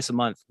once or twice a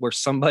month where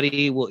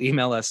somebody will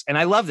email us. And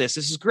I love this.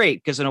 This is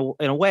great because in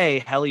a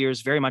way, Hellier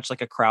is very much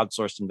like a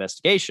crowdsourced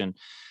investigation.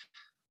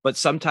 But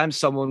sometimes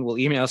someone will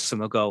email us and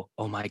they'll go,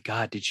 "Oh my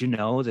God, did you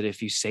know that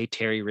if you say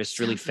terrorist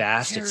really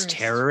fast, it's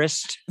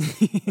terrorist?"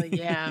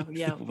 Yeah.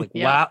 Like,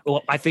 wow.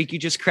 Well, I think you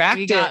just cracked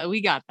it.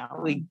 We got that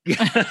one.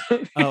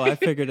 Oh, I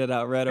figured it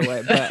out right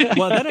away. But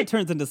well, then it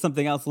turns into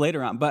something else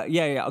later on. But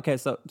yeah. Okay,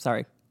 so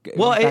sorry.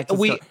 Well,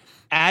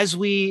 as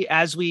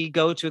we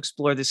go to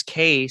explore this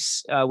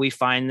case, we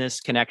find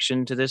this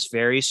connection to this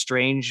very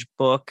strange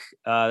book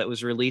that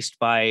was released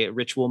by a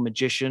ritual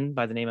magician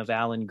by the name of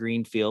Alan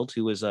Greenfield,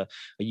 who was a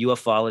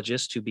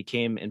ufologist who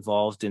became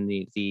involved in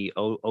the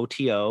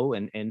OTO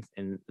and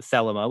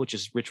Thelema, which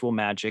is ritual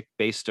magic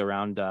based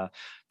around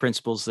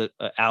principles that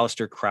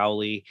Aleister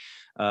Crowley,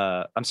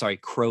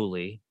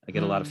 Crowley. I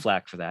get a lot of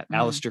flack for that.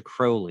 Aleister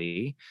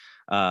Crowley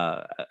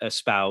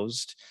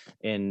espoused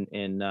in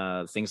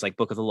things like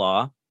Book of the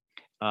Law.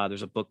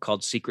 There's a book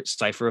called Secret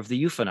Cipher of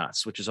the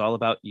Euphonauts, which is all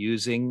about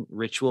using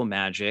ritual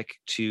magic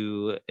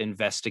to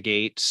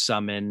investigate,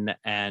 summon,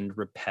 and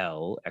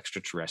repel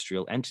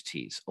extraterrestrial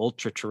entities,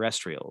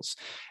 ultra-terrestrials.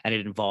 And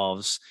it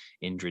involves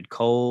Indrid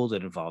Cold,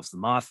 it involves the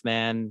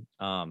Mothman,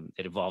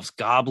 it involves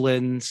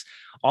goblins,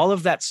 all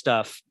of that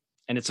stuff.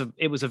 And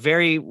it was a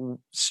very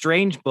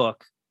strange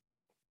book.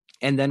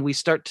 And then we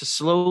start to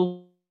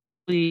slowly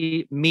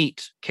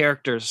meet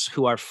characters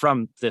who are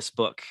from this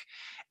book,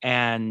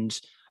 and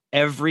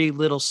every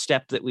little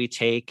step that we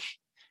take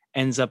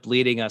ends up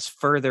leading us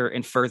further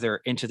and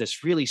further into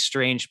this really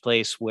strange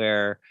place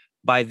where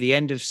by the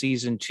end of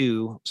season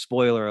 2,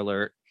 spoiler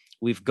alert,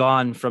 we've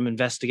gone from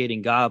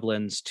investigating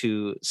goblins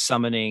to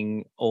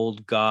summoning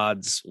old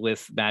gods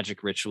with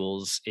magic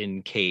rituals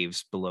in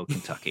caves below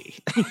Kentucky.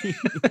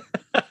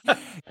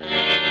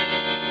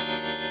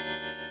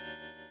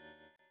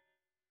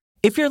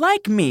 If you're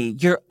like me,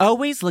 you're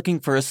always looking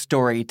for a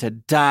story to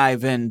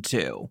dive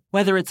into.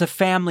 Whether it's a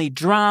family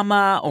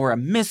drama or a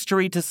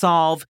mystery to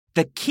solve,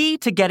 the key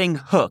to getting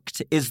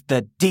hooked is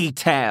the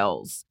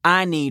details.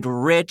 I need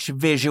rich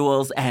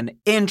visuals and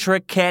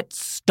intricate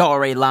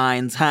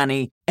storylines,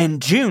 honey.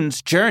 And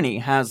June's Journey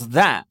has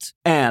that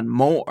and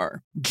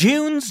more.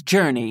 June's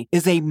Journey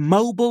is a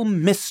mobile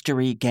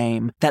mystery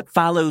game that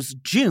follows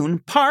June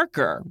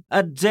Parker,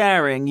 a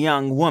daring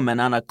young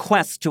woman on a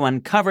quest to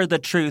uncover the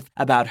truth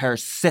about her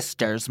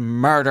sister's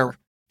murder.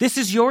 This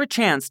is your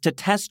chance to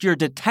test your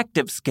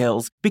detective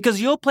skills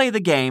because you'll play the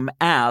game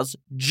as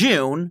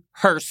June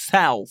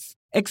herself.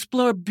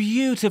 Explore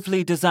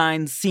beautifully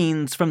designed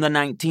scenes from the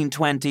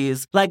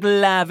 1920s, like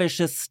lavish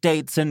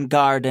estates and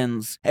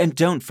gardens. And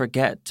don't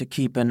forget to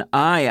keep an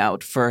eye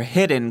out for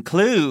hidden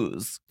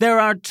clues. There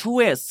are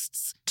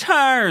twists,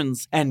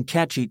 turns, and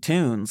catchy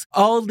tunes,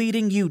 all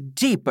leading you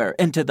deeper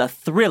into the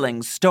thrilling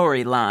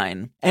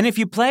storyline. And if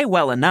you play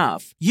well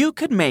enough, you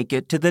could make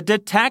it to the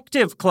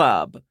Detective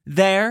Club.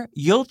 There,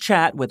 you'll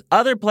chat with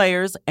other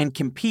players and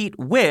compete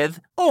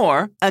with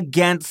or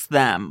against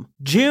them.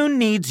 June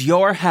needs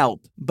your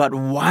help, but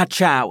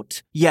watch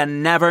out. You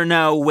never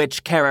know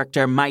which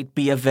character might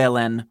be a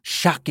villain.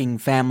 Shocking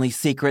family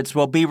secrets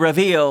will be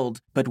revealed,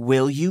 but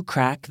will you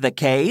crack the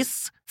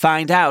case?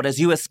 Find out as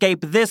you escape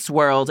this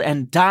world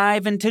and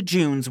dive into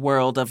June's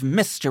world of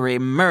mystery,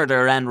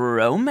 murder, and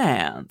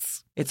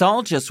romance. It's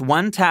all just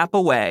one tap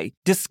away.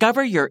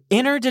 Discover your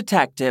inner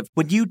detective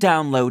when you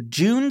download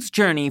June's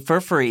Journey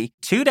for free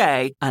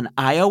today on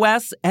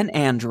iOS and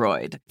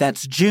Android.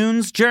 That's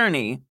June's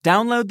Journey.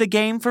 Download the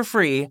game for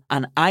free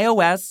on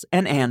iOS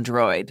and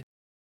Android.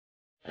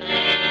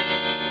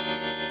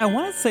 I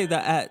want to say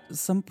that at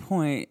some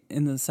point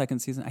in the second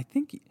season, I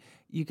think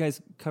you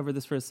guys covered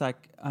this for a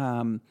sec,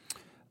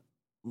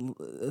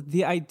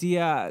 the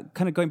idea,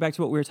 kind of going back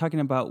to what we were talking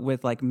about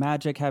with like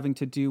magic having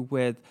to do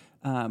with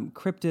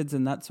cryptids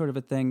and that sort of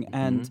a thing.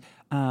 Mm-hmm.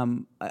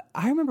 And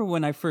I remember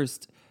when I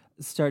first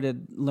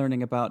started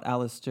learning about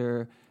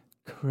Aleister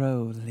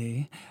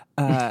Crowley,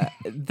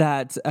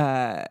 that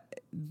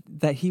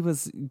he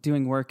was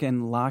doing work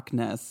in Loch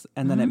Ness,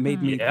 and then it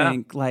made me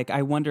think, like,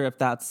 I wonder if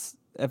that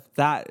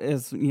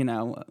is,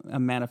 a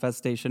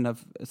manifestation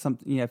of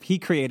something, if he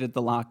created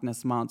the Loch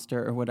Ness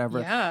monster or whatever.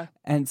 Yeah.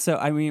 And so,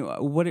 I mean,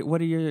 what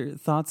are your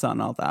thoughts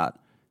on all that?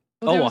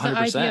 Well, there was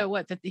 100%. The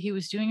idea, that he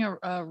was doing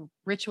a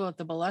ritual at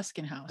the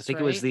Boleskine house. I think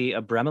it was the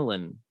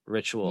Abremelin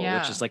ritual,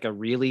 which is like a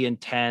really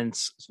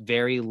intense,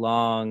 very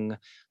long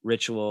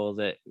ritual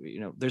that,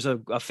 there's a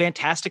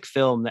fantastic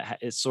film that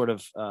is sort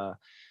of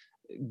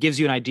gives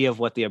you an idea of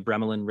what the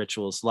Abremelin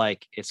ritual is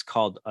like. It's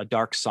called A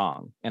Dark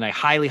Song, and I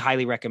highly,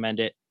 highly recommend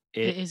it.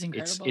 It is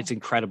incredible. It's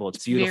incredible.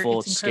 It's beautiful.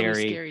 It's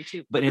scary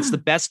too. But it's the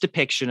best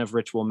depiction of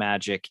ritual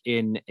magic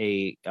in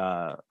a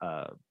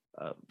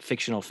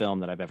fictional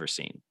film that I've ever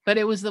seen. But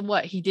it was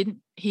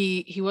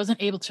he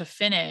wasn't able to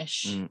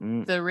finish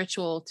the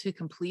ritual to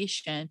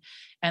completion,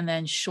 and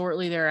then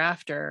shortly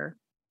thereafter,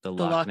 the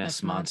Loch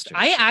Ness monster.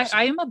 I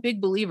am a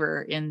big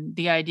believer in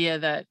the idea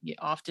that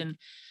often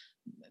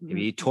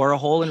Maybe he tore a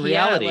hole in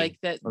reality, like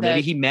that, or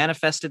maybe he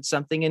manifested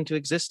something into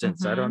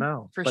existence. I don't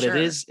know, but sure.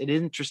 it is an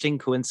interesting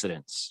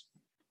coincidence.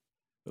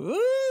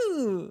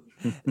 Ooh.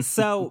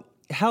 So,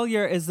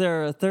 Hellier, is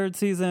there a third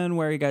season?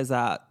 Where are you guys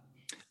at?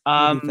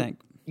 What do you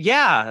think?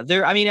 Yeah,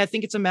 I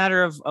think it's a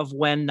matter of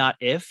when, not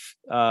if.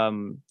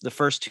 The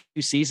first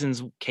 2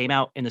 seasons came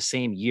out in the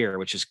same year,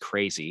 which is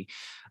crazy.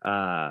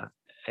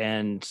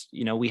 And,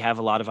 we have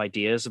a lot of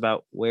ideas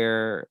about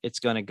where it's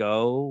going to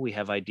go. We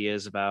have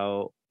ideas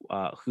about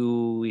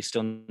who we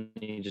still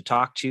need to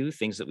talk to,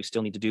 things that we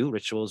still need to do,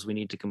 rituals we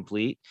need to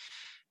complete.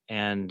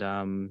 And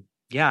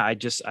I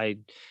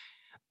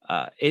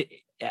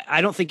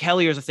don't think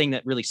Hellier is a thing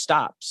that really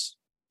stops.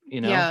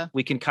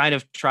 We can kind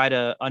of try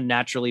to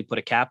unnaturally put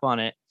a cap on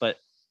it, but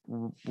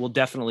we'll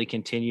definitely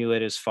continue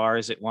it as far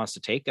as it wants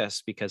to take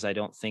us, because I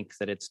don't think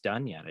that it's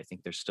done yet. I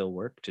think there's still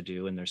work to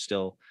do, and there's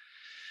still,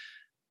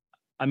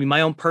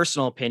 my own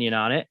personal opinion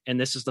on it. And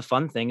this is the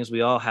fun thing, is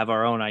we all have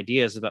our own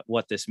ideas about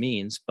what this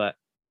means. But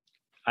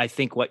I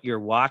think what you're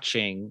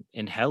watching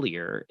in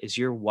Hellier is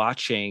you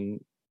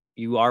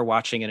are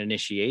watching an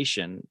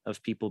initiation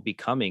of people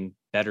becoming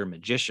better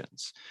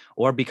magicians,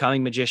 or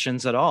becoming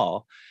magicians at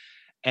all.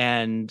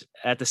 And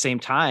at the same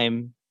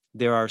time,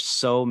 there are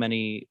so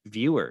many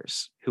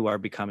viewers who are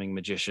becoming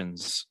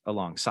magicians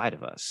alongside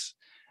of us.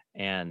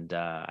 And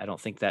I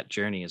don't think that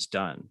journey is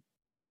done.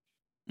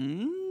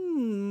 Oh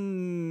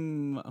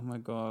my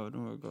God.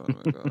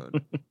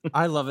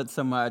 I love it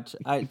so much.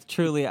 I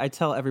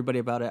tell everybody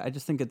about it. I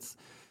just think it's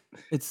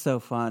so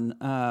fun.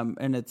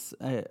 And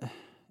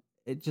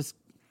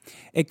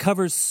it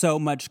covers so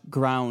much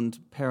ground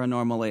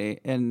paranormally.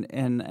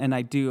 And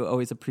I do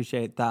always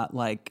appreciate that,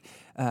 like,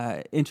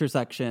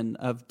 intersection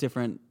of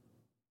different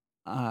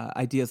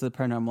ideas of the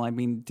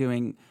paranormal.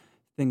 Doing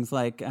things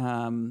like,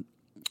 the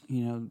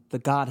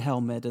God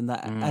helmet and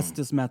the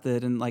Estes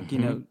method, and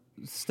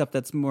stuff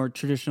that's more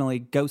traditionally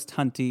ghost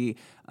hunty,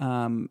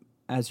 talking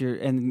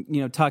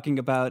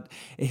about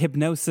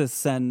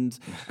hypnosis and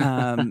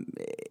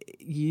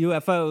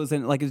UFOs,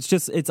 and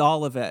it's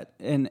all of it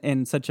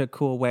in such a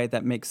cool way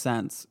that makes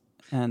sense.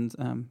 And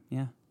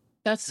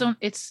that's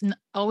it's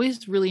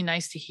always really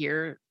nice to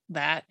hear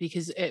that,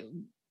 because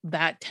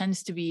that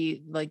tends to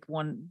be like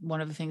one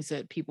of the things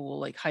that people will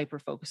like hyper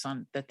focus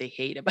on that they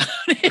hate about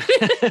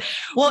it.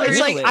 Well, it's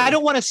like, I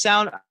don't want to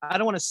sound,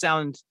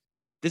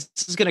 this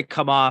is going to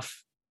come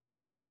off.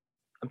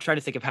 I'm trying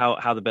to think of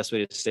how the best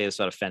way to say this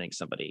without offending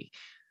somebody.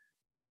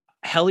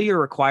 Hellier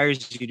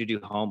requires you to do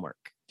homework.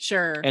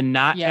 Sure. And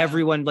not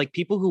everyone, like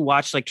people who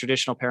watch like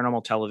traditional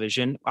paranormal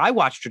television. I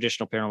watch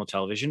traditional paranormal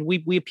television.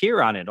 We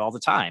appear on it all the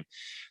time,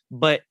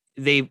 but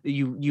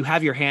you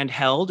have your hand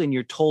held and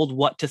you're told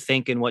what to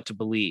think and what to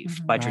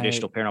believe by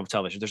traditional paranormal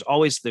television. There's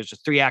a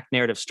 3-act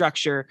narrative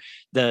structure.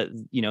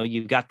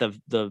 You've got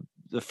the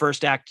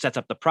first act sets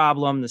up the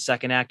problem. The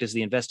second act is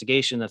the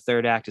investigation. The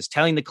third act is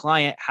telling the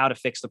client how to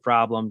fix the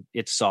problem.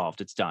 It's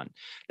solved. It's done.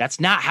 That's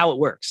not how it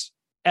works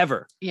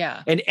ever.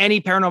 Yeah. In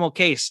any paranormal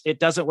case, it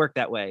doesn't work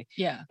that way.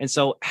 Yeah. And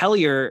so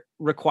Hellier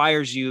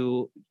requires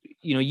you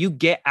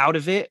get out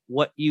of it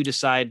what you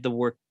decide the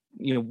work,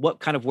 what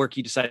kind of work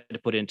you decided to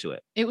put into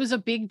it. It was a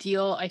big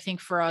deal, I think,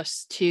 for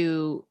us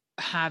to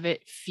have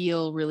it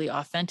feel really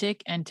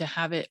authentic, and to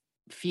have it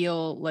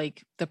feel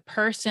like the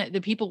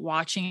people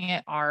watching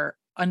it are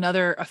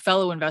a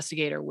fellow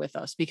investigator with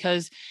us,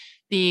 because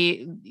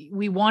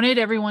we wanted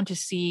everyone to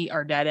see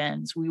our dead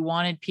ends. We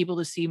wanted people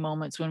to see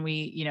moments when a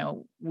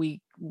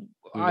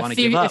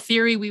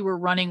theory we were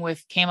running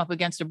with came up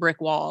against a brick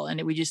wall,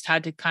 and we just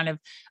had to kind of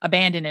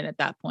abandon it at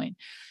that point.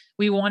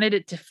 We wanted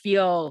it to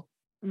feel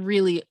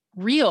really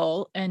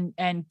real and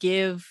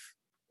give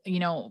a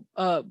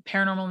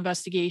paranormal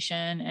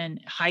investigation and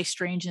high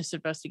strangeness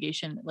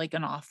investigation like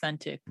an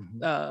authentic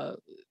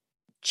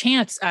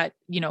chance at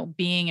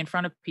being in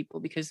front of people,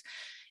 because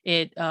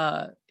it's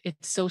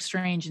so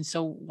strange and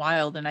so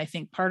wild. And I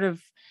think part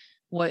of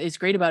what is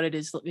great about it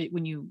is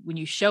when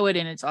you show it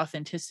in its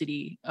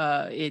authenticity,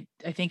 I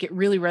think it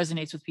really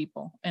resonates with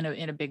people in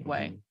a big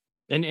way.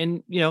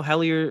 And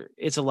Hellier,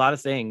 it's a lot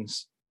of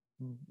things,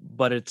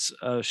 but it's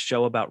a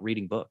show about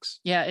reading books.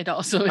 Yeah, it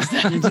also is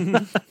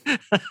that.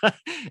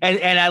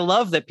 and I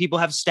love that people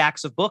have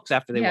stacks of books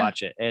after they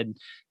watch it, and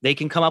they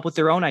can come up with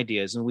their own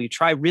ideas. And we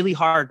try really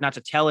hard not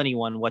to tell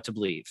anyone what to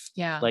believe.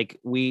 Yeah. Like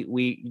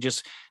we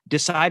just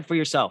decide for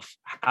yourself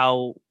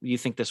how you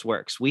think this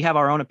works. We have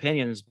our own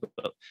opinions,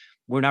 but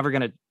we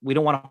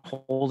don't want to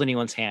hold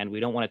anyone's hand. We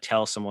don't want to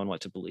tell someone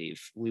what to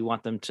believe. We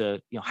want them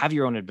to, have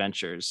your own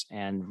adventures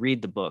and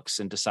read the books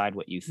and decide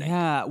what you think.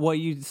 Yeah. Well,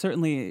 you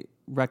certainly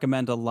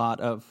recommend a lot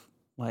of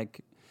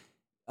like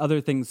other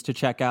things to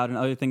check out and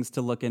other things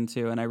to look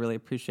into. And I really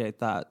appreciate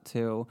that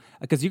too.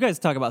 Because you guys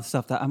talk about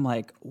stuff that I'm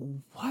like,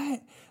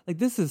 what? Like,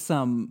 this is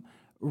you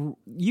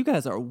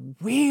guys are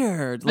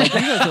weird. Like,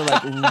 you guys are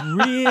like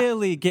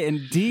really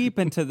getting deep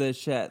into this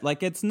shit.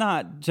 Like, it's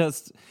not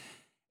just,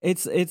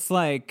 it's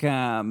like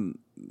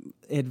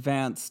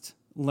advanced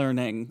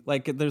learning.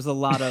 Like there's a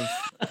lot of,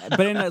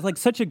 but in like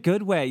such a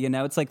good way, you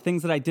know, it's like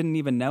things that I didn't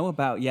even know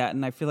about yet.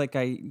 And I feel like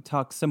I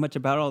talk so much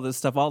about all this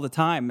stuff all the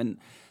time. And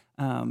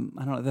I don't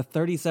know, the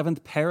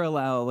 37th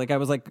parallel, like I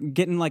was like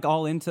getting like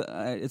all into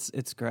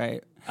it's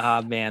great.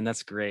 Man,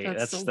 that's great.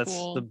 That's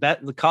cool. the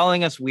best.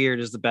 Calling us weird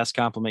is the best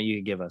compliment you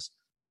could give us.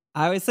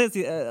 I always say it's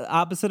the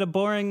opposite of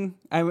boring.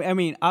 I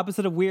mean,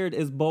 opposite of weird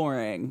is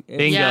boring. It's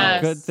Bingo. a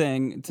good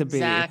thing to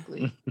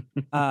Exactly.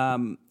 be.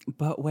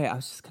 But wait, I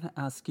was just gonna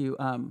ask you.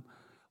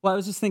 Well, I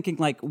was just thinking,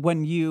 like,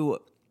 when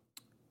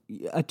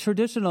a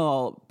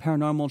traditional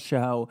paranormal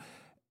show,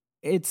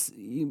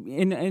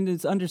 and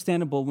it's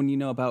understandable when you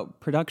know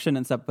about production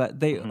and stuff, but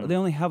they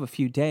only have a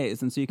few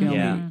days, and so you can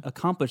only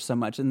accomplish so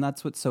much. And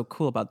that's what's so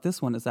cool about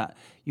this one is that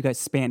you guys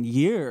span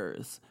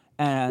years.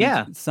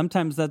 And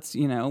sometimes that's,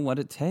 you know, what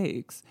it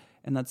takes.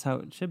 And that's how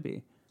it should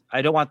be.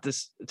 I don't want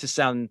this to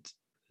sound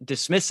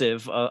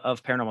dismissive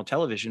of paranormal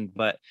television,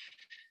 but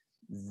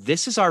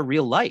this is our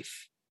real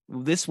life.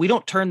 We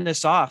don't turn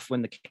this off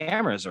when the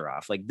cameras are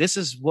off. Like, this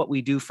is what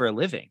we do for a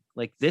living.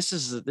 Like,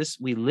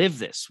 we live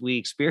this, we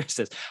experience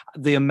this.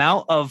 The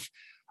amount of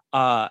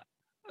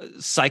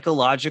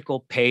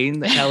psychological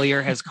pain that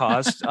Hellier has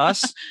caused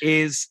us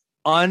is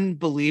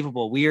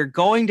unbelievable. We are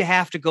going to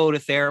have to go to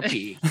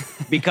therapy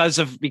because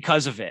of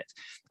it.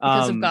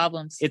 Because of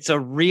goblins. It's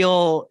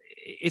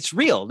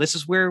real.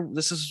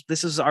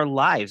 This is our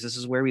lives. This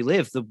is where we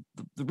live. The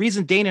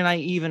reason Dane and I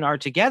even are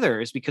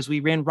together is because we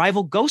ran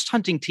rival ghost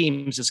hunting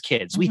teams as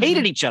kids. We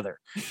hated each other.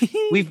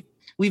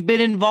 We've been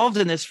involved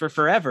in this for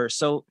forever.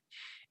 So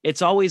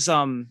it's always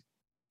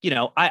you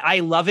know,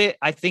 I love it.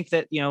 I think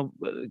that, you know,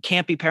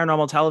 campy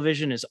paranormal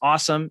television is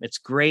awesome. It's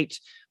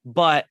great,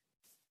 but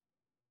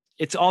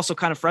it's also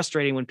kind of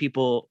frustrating when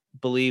people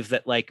believe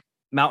that like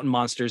Mountain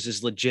Monsters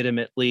is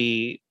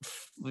legitimately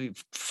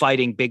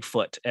fighting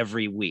Bigfoot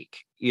every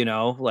week, you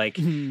know, like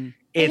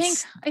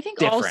it's I think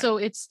different. Also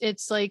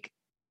it's like,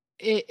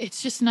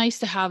 it's just nice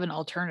to have an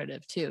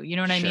alternative too. You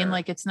know what I mean?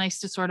 Like, it's nice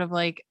to sort of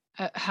like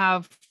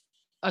have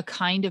a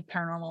kind of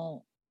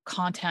paranormal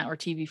content or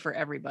TV for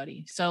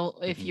everybody. So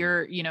if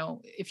you're, you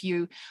know, if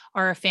you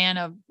are a fan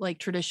of like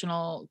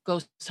traditional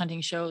ghost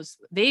hunting shows,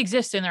 they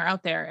exist and they're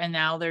out there. And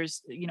now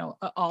there's, you know,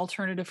 an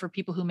alternative for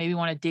people who maybe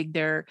want to dig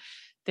their,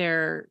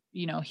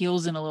 you know,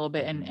 heels in a little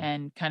bit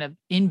and kind of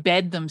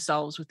embed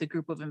themselves with the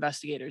group of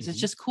investigators. It's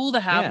just cool to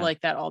have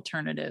like that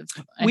alternative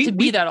and to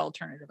be that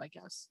alternative, I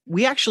guess.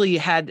 We actually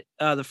had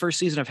the first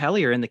season of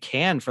Hellier in the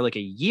can for like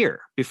a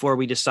year before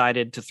we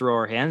decided to throw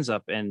our hands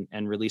up and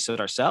release it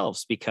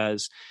ourselves,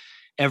 because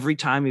every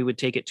time we would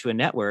take it to a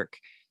network,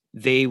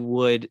 they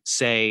would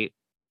say,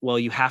 well,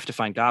 you have to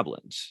find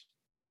goblins.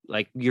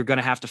 Like, you're going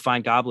to have to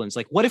find goblins.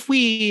 Like, what if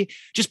we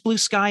just blew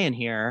sky in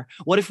here?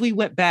 What if we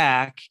went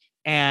back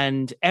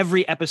and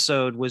every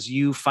episode was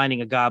you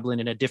finding a goblin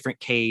in a different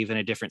cave in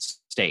a different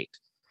state?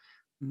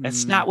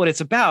 That's not what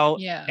it's about.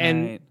 Yeah.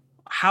 And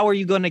how are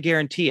you going to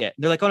guarantee it?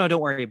 They're like, oh no,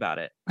 don't worry about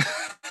it.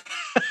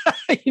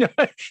 You know,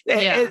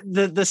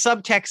 the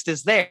subtext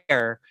is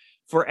there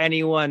for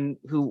anyone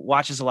who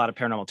watches a lot of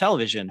paranormal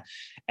television,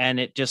 and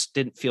it just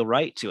didn't feel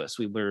right to us.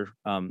 We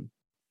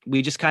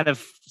just kind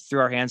of threw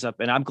our hands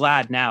up, and I'm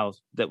glad now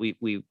that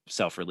we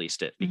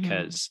self-released it,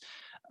 because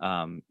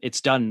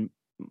it's done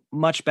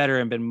much better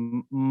and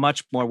been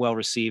much more well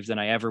received than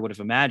I ever would have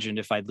imagined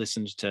if I'd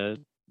listened to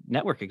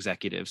network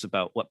executives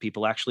about what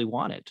people actually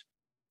wanted.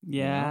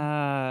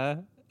 Yeah. You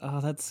know? Oh,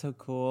 that's so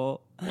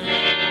cool.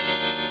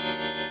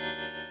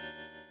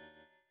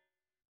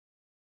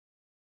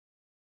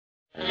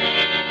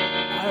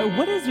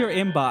 What is your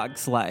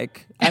inbox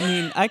like? I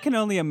mean, I can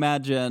only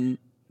imagine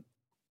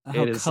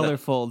how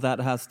colorful that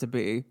has to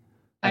be.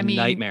 I mean,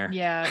 nightmare.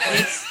 Yeah,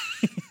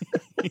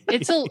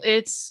 it's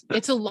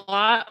a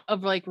lot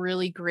of like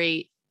really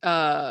great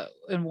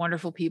and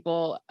wonderful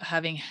people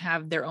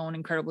have their own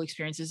incredible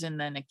experiences, and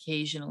then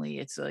occasionally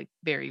it's like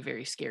very,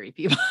 very scary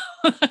people.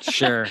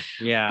 Sure,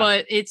 yeah.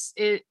 But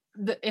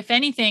if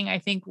anything, I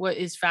think what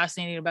is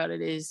fascinating about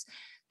it is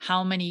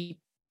how many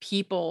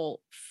people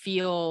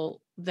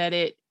feel that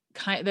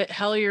that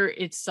Hellier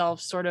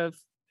itself sort of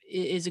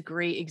is a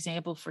great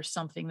example for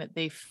something that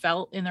they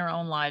felt in their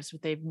own lives,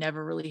 but they've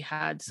never really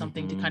had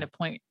something to kind of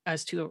point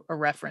as to a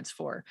reference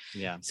for.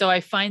 Yeah. So I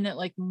find that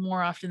like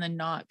more often than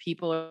not,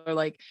 people are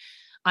like,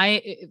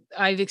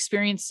 I've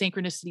experienced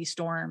synchronicity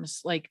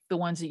storms like the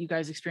ones that you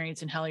guys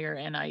experience in Hellier,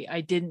 and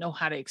I didn't know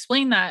how to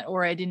explain that,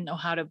 or I didn't know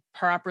how to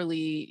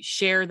properly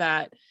share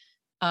that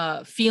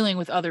feeling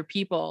with other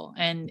people.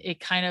 And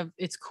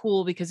it's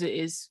cool because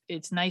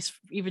it's nice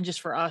even just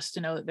for us to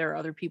know that there are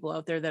other people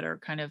out there that are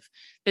kind of,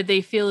 that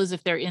they feel as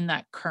if they're in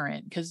that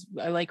current, because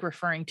I like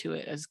referring to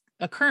it as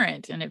a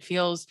current, and it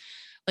feels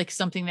like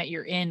something that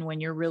you're in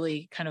when you're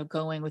really kind of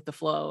going with the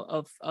flow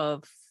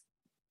of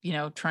you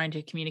know, trying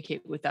to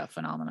communicate with that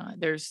phenomena.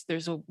 There's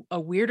a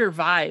weirder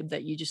vibe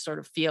that you just sort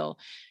of feel.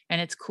 And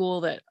it's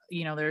cool that,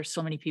 you know, there's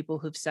so many people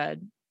who've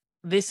said,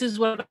 this is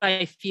what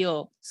I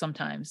feel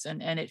sometimes.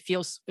 And it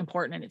feels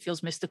important and it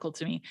feels mystical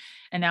to me.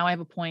 And now I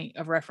have a point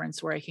of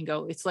reference where I can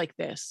go, it's like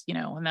this, you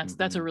know, and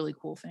that's a really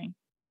cool thing.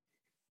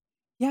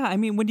 Yeah, I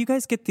mean, when you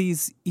guys get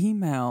these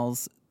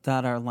emails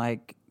that are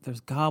like,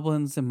 there's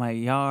goblins in my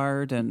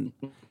yard, and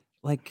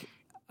like,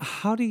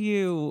 how do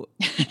you,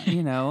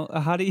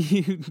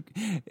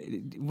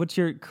 what's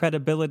your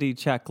credibility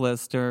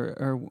checklist,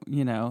 or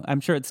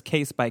I'm sure it's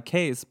case by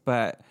case,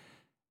 but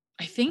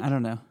I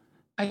don't know.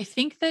 I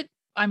think that,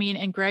 I mean,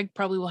 and Greg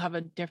probably will have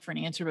a different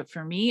answer, but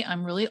for me,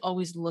 I'm really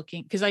always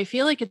looking, because I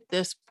feel like at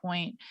this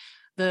point,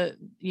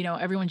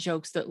 everyone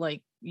jokes that,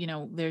 like,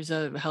 there's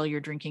a hell you're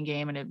drinking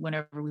game, and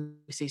whenever we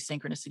say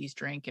synchronicities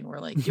drink, and we're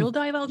like, you'll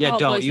die of alcohol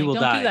poisoning, you will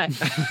don't die. do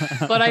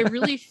that. But I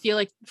really feel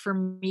like for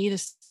me,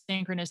 the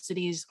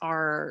synchronicities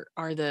are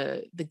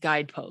the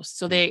guideposts.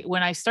 So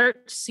when I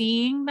start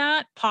seeing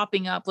that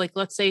popping up, like,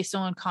 let's say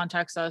someone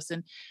contacts us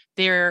and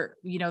they're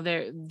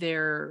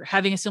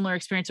having a similar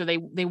experience, or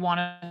they want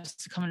us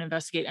to come and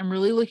investigate, I'm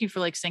really looking for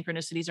like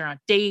synchronicities around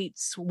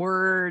dates,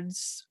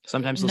 words.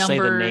 Sometimes they'll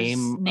numbers, say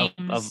the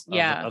name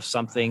of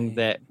something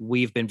that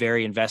we've been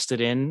very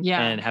invested in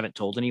and haven't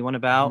told anyone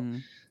about. Mm-hmm.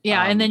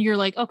 Yeah. And then you're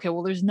like, okay,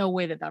 well, there's no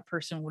way that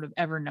person would have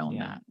ever known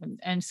that.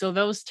 And so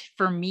those,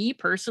 for me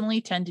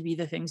personally, tend to be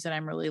the things that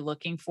I'm really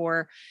looking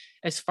for,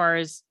 as far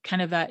as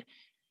kind of that,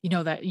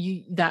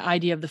 that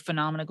idea of the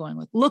phenomena going,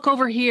 like, look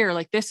over here,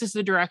 like, this is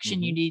the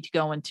direction you need to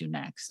go into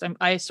next.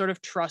 I sort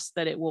of trust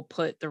that it will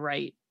put the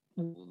right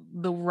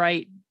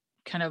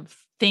kind of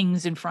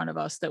things in front of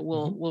us that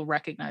we'll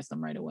recognize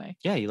them right away.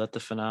 Yeah. You let the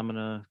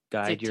phenomena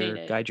guide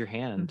your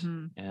hand.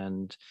 Mm-hmm.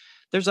 And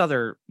there's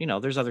other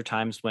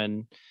times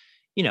when,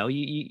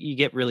 you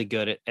get really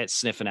good at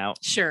sniffing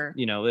out. Sure.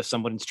 If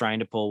someone's trying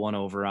to pull one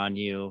over on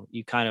you,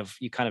 you kind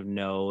of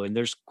know, and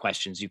there's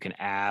questions you can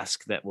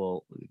ask that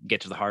will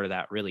get to the heart of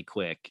that really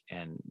quick.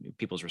 And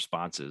people's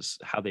responses,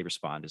 how they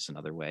respond, is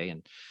another way.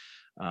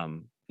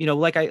 And,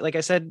 like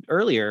I said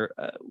earlier,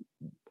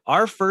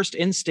 our first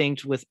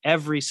instinct with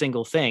every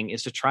single thing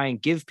is to try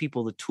and give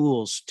people the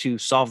tools to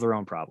solve their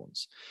own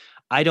problems.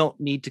 I don't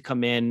need to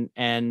come in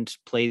and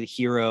play the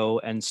hero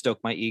and stoke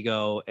my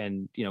ego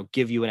and,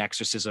 give you an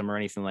exorcism or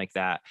anything like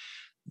that.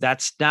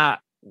 That's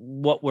not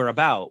what we're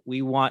about.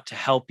 We want to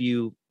help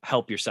you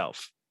help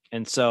yourself.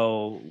 And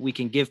so we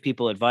can give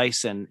people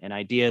advice and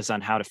ideas on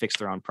how to fix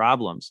their own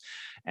problems.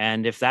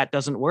 And if that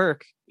doesn't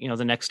work,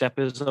 the next step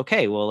is,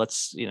 okay, well,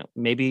 let's,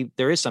 maybe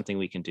there is something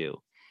we can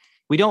do.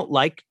 We don't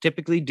like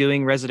typically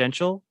doing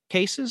residential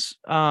cases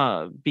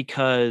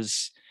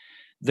because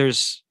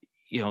there's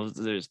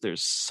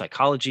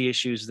psychology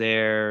issues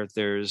there.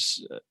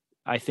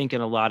 I think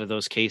in a lot of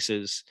those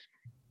cases,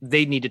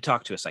 they need to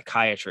talk to a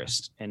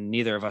psychiatrist, and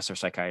neither of us are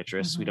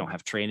psychiatrists. We don't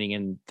have training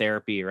in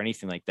therapy or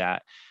anything like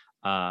that.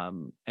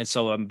 And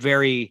so I'm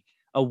very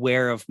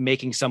aware of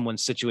making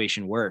someone's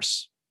situation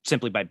worse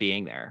simply by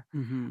being there.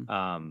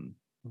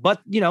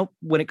 But,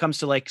 when it comes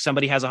to, like,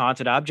 somebody has a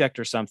haunted object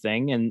or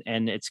something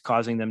and it's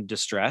causing them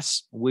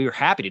distress, we're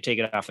happy to take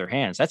it off their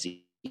hands. That's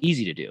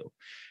easy to do.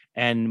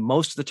 And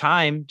most of the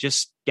time,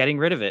 just getting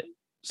rid of it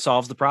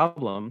solves the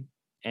problem.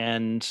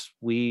 And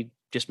we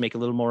just make a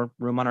little more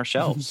room on our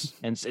shelves.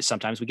 And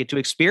sometimes we get to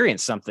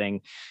experience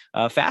something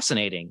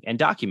fascinating and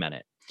document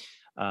it.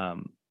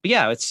 But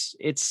yeah,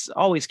 it's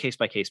always case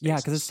by case basis. Yeah,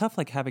 because it's tough,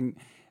 like, having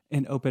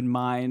an open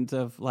mind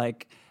of,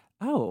 like,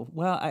 oh,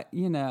 well,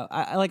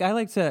 I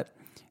like to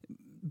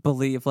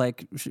believe,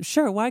 like,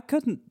 sure, why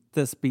couldn't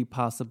this be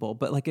possible?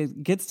 But, like,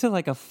 it gets to,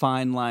 like, a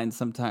fine line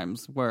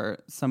sometimes where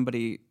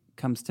somebody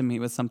comes to me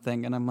with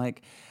something and I'm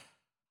like,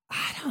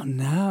 I don't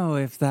know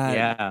if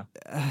that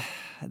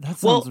that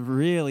sounds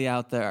really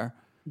out there.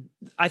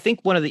 I think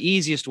one of the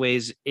easiest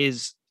ways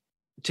is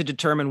to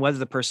determine whether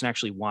the person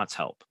actually wants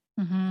help.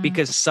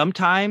 Because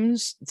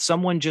sometimes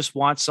someone just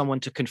wants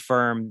someone to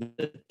confirm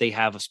that they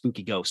have a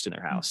spooky ghost in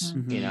their house,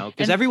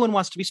 because everyone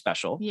wants to be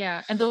special.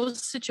 Yeah. And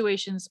those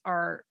situations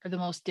are the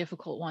most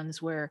difficult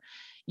ones, where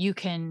you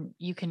can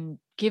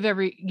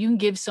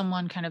give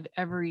someone kind of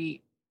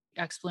every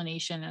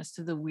explanation as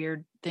to the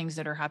weird things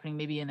that are happening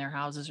maybe in their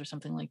houses or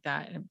something like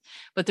that,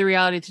 but the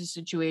reality of the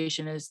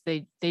situation is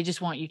they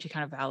just want you to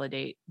kind of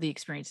validate the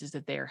experiences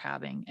that they are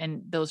having,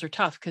 and those are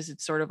tough because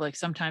it's sort of like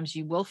sometimes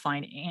you will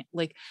find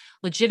like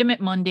legitimate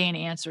mundane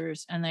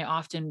answers, and they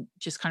often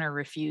just kind of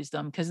refuse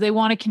them because they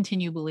want to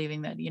continue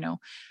believing that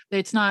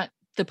it's not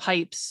the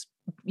pipes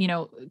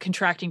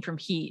contracting from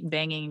heat and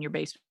banging in your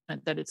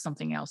basement, that it's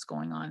something else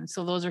going on.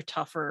 So those are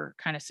tougher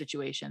kind of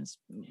situations,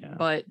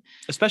 but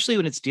especially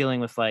when it's dealing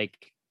with,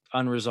 like,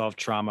 unresolved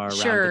trauma around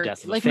the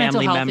death of like a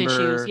family mental health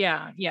member. Issues.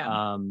 Yeah.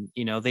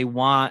 They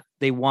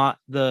want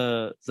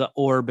the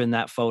orb in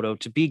that photo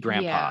to be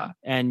grandpa,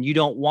 and you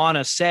don't want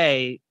to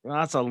say, well,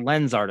 that's a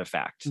lens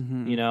artifact.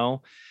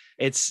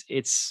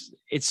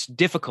 It's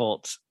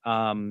difficult.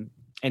 And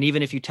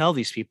even if you tell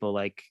these people,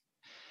 like,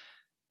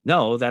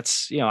 no,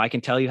 that's, I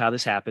can tell you how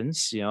this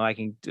happens. I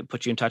can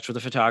put you in touch with a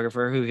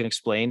photographer who can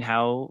explain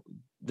how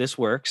this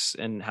works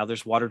and how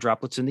there's water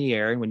droplets in the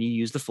air. And when you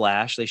use the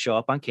flash, they show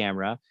up on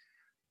camera.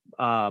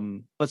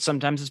 But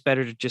sometimes it's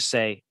better to just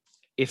say,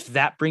 if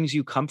that brings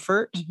you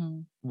comfort,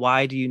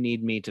 why do you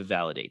need me to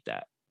validate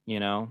that?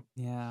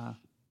 Yeah.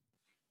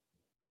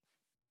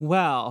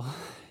 Well,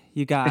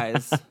 you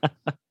guys,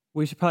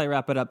 we should probably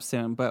wrap it up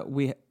soon, but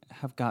we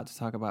have got to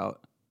talk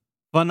about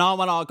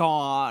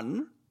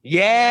PhenomenalCon.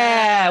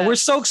 Yeah, we're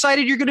so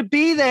excited you're going to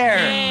be there.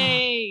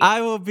 Yay.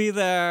 I will be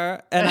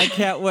there, and I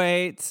can't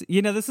wait.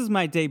 You know, this is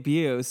my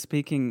debut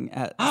speaking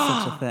at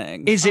such a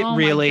thing. Is it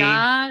really?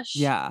 My gosh.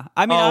 Yeah.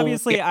 I mean,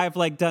 obviously, I've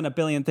like done a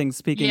billion things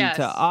speaking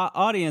to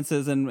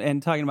audiences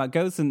and talking about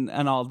ghosts and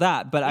all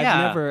that, but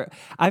I've never,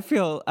 I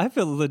feel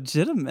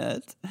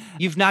legitimate.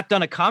 You've not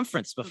done a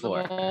conference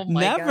before. Oh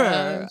my Never.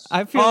 gosh.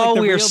 I feel like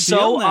the we are real so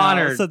deal now.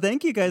 honored. So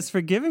thank you guys for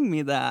giving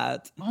me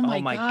that. Oh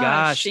my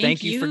gosh.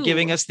 Thank you for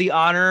giving us the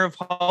honor of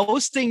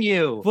hosting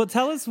you. Well,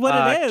 tell us what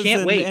it is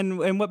can't wait.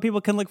 And what people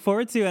can look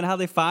forward to and how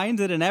they find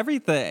it and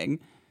everything.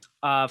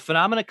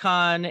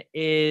 PhenomenalCon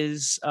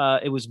is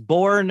it was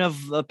born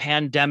of a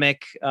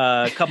pandemic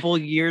a couple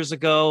years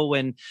ago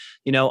when,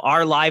 you know,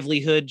 our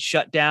livelihood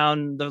shut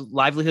down, the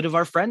livelihood of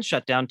our friends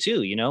shut down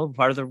too. You know,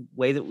 part of the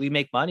way that we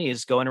make money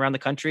is going around the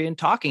country and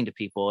talking to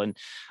people. And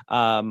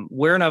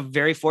we're in a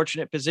very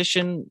fortunate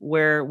position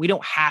where we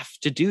don't have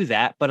to do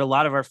that. But a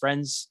lot of our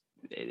friends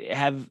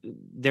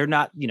they're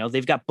not, you know,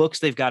 they've got books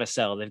they've got to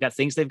sell. They've got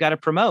things they've got to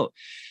promote.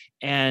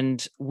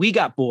 And we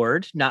got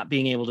bored not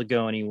being able to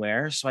go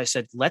anywhere. So I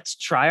said, let's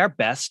try our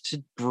best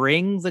to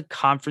bring the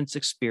conference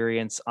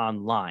experience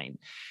online.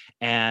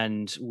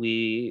 And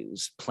we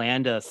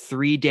planned a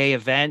 3-day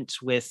event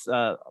with,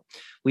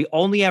 we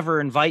only ever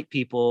invite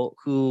people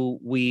who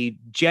we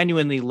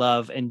genuinely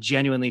love and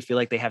genuinely feel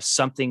like they have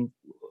something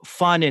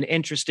fun and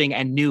interesting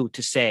and new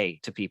to say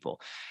to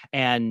people.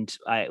 And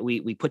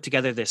we put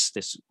together this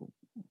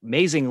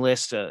amazing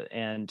list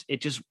and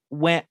it just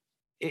went,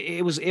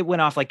 it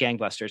went off like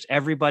gangbusters.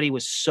 Everybody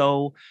was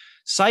so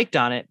psyched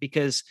on it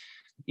because,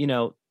 you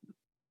know,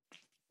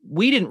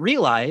 we didn't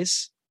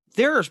realize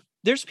there's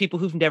people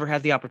who've never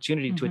had the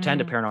opportunity to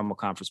attend a paranormal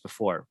conference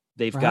before.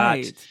 They've got,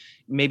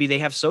 maybe they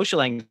have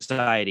social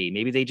anxiety.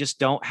 Maybe they just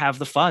don't have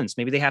the funds.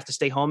 Maybe they have to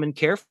stay home and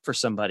care for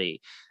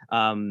somebody.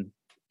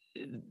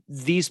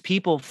 These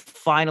people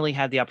finally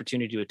had the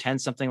opportunity to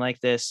attend something like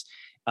this.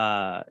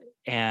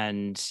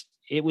 And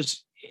it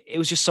was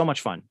just so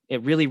much fun.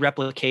 It really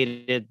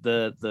replicated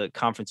the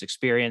conference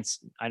experience.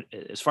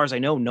 As far as I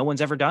know, no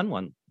one's ever done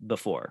one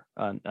before,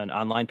 an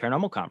online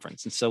paranormal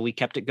conference. And so we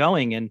kept it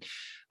going, and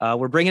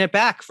we're bringing it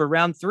back for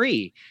round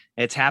 3.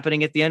 It's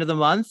happening at the end of the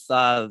month,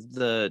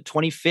 the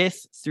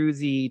 25th through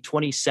the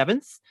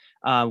 27th.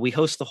 We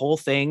host the whole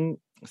thing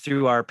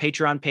through our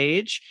Patreon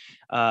page.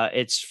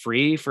 It's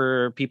free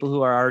for people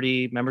who are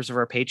already members of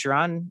our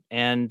Patreon.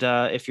 And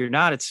if you're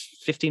not, it's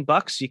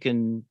 $15. You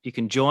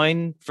can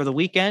join for the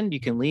weekend.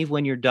 You can leave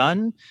when you're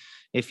done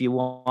if you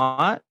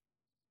want.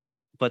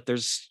 But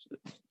there's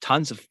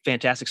tons of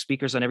fantastic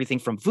speakers on everything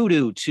from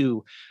voodoo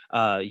to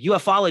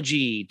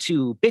ufology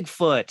to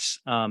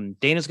Bigfoot.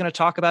 Dana's going to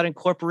talk about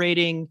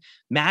incorporating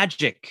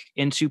magic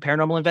into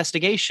paranormal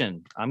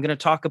investigation. I'm going to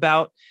talk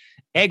about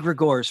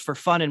egregores for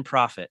fun and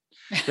profit.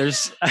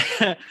 There's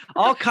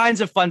all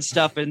kinds of fun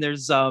stuff, and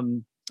there's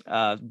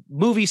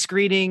movie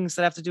screenings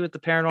that have to do with the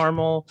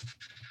paranormal.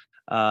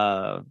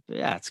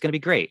 It's going to be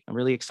great. I'm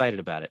really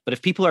excited about it. But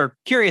if people are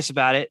curious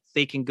about it,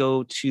 they can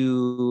go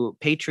to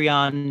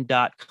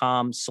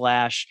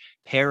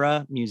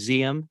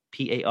patreon.com/paramuseum,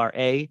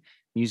 PARA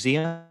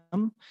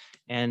museum,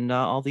 and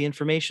all the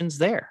information's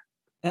there.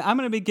 And I'm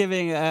going to be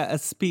giving a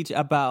speech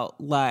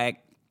about like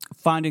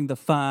finding the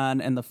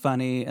fun and the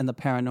funny and the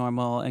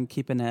paranormal and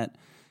keeping it,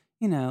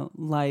 you know,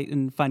 light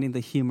and finding the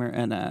humor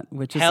in it,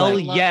 which is hell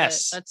like,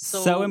 yes, that's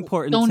so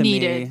important so to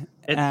needed. me.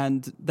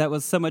 And that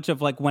was so much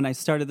of like when I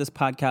started this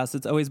podcast,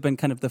 it's always been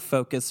kind of the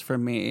focus for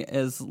me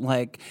is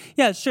like,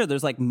 yeah, sure,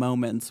 there's like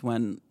moments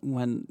when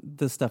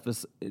this stuff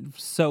is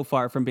so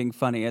far from being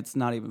funny, it's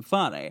not even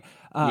funny.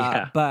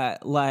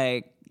 But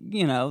like,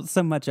 you know,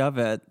 so much of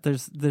it,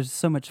 there's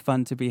so much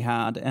fun to be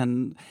had.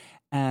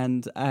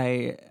 And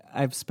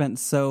I've spent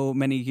so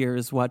many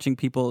years watching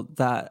people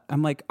that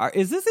I'm like,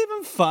 is this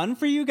even fun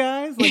for you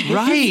guys? Like,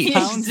 right,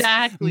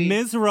 exactly,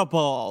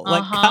 miserable.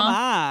 Like, come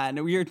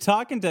on, you're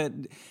talking to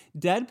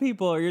dead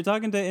people or you're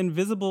talking to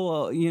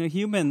invisible, you know,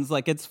 humans.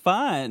 Like, it's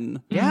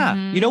fun.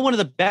 Yeah, you know, one of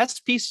the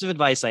best pieces of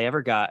advice I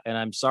ever got, and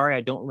I'm sorry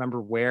I don't remember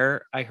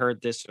where I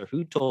heard this or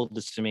who told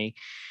this to me,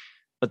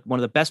 but one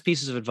of the best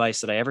pieces of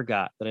advice that I ever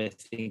got that I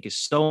think is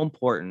so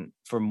important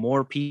for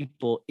more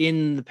people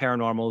in the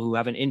paranormal who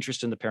have an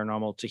interest in the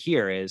paranormal to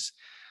hear is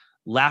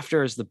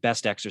laughter is the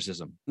best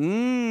exorcism.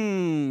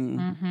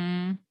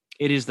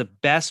 It is the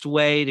best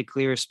way to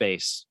clear a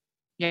space.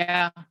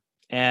 Yeah.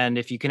 And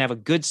if you can have a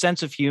good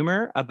sense of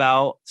humor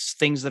about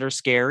things that are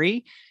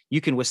scary,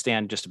 you can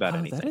withstand just about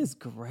anything. That is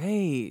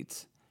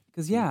great.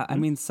 Because, I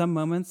mean, some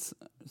moments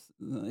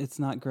it's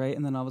not great.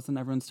 And then all of a sudden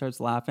everyone starts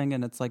laughing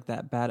and it's like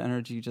that bad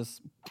energy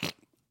just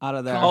out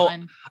of there.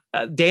 Gone.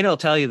 Dana will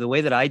tell you the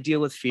way that I deal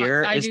with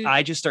fear I is do-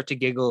 I just start to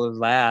giggle and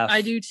laugh.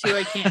 I do too.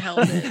 I can't help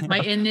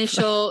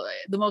it.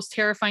 The most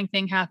terrifying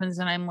thing happens,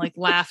 and I'm like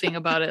laughing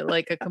about it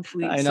like a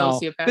complete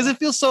sociopath. Because it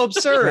feels so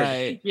absurd.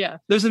 Right. Yeah.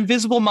 There's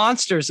invisible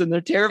monsters and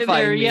they're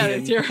terrifying me.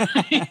 They're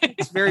terrifying.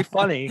 It's very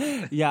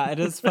funny. Yeah, it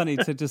is funny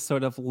to just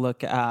sort of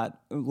look at,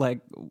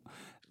 like,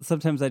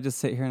 sometimes I just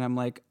sit here and I'm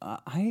like,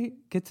 I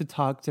get to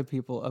talk to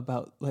people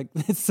about, like,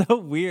 it's so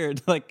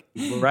weird. Like,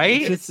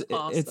 right? It's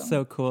awesome. It's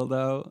so cool,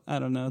 though. I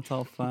don't know. It's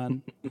all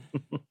fun.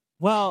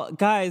 Well,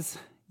 guys,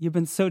 you've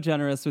been so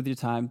generous with your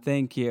time.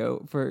 Thank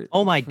you for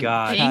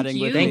God. chatting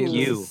with Thank me.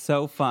 you. This is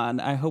so fun.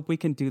 I hope we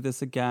can do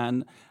this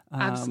again.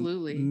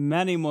 Absolutely.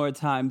 Many more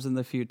times in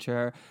the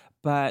future.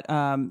 But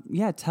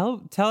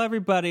tell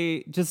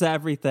everybody just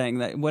everything,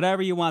 that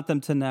whatever you want them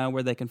to know,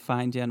 where they can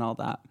find you and all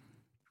that.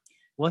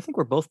 Well, I think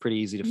we're both pretty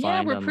easy to find.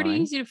 Yeah, we're online. pretty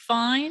easy to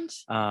find.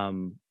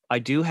 I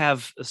do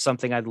have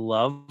something I'd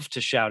love to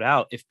shout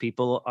out if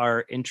people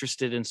are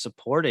interested in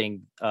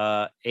supporting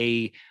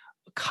a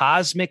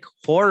cosmic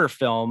horror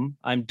film.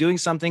 I'm doing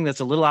something that's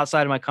a little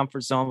outside of my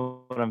comfort zone,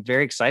 but I'm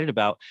very excited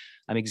about.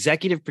 I'm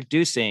executive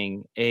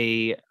producing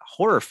a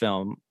horror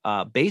film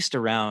based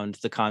around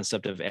the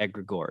concept of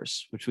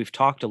egregores, which we've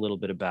talked a little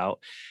bit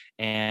about.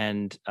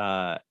 And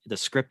the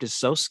script is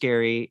so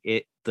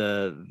scary.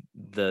 The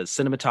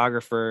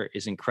cinematographer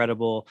is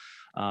incredible.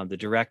 The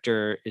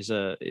director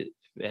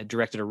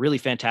directed a really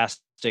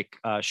fantastic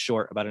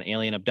short about an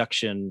alien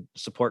abduction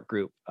support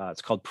group.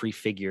 It's called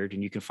Prefigured,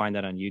 and you can find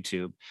that on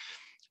YouTube.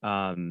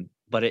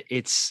 But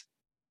it's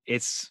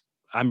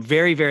I'm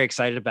very, very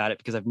excited about it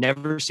because I've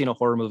never seen a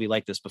horror movie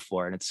like this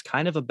before. And it's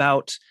kind of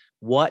about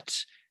what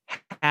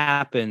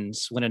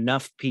happens when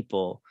enough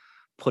people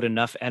put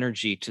enough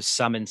energy to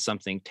summon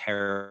something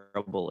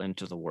terrible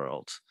into the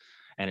world.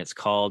 And it's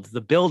called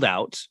The Build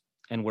Out.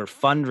 And we're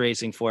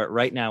fundraising for it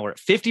right now. We're at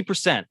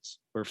 50%.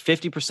 We're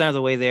 50% of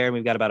the way there. And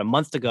we've got about a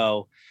month to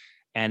go.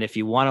 And if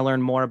you want to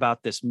learn more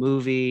about this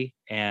movie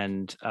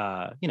and,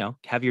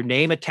 have your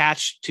name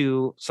attached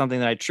to something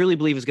that I truly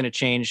believe is going to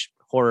change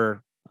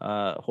horror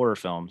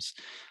films,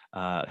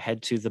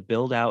 head to the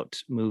Build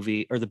Out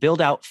movie or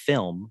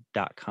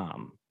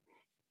thebuildoutfilm.com.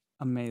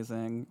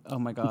 Amazing. Oh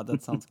my God,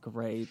 that sounds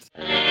great.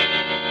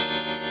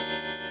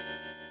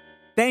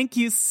 Thank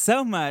you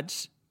so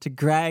much to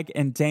Greg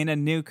and Dana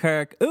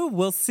Newkirk. Ooh,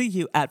 we'll see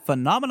you at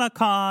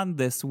PhenomenaCon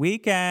this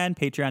weekend.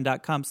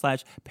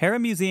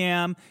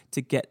 Patreon.com/Paramuseum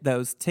to get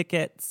those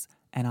tickets.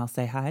 And I'll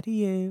say hi to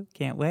you.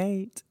 Can't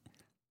wait.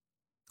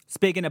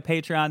 Speaking of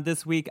Patreon,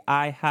 this week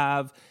I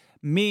have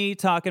me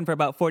talking for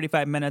about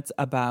 45 minutes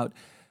about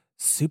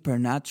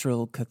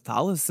supernatural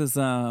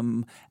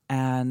Catholicism.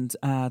 And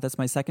that's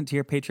my second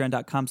tier,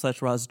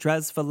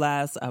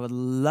 patreon.com/RosDresveles. I would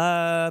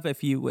love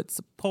if you would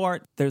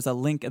support. There's a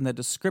link in the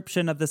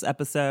description of this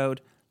episode.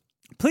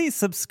 Please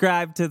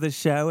subscribe to the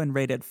show and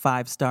rate it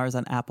 5 stars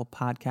on Apple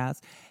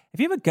Podcasts. If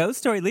you have a ghost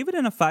story, leave it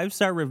in a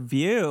 5-star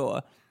review.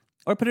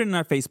 Or put it in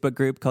our Facebook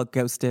group called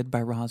Ghosted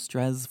by Ros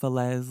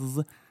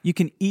Dresveles. You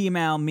can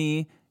email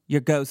me your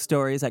ghost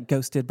stories at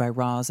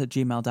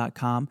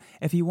ghostedbyros@gmail.com.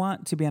 If you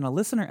want to be on a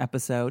listener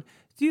episode,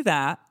 do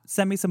that.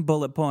 Send me some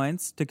bullet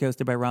points to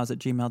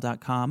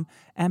ghostedbyros@gmail.com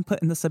and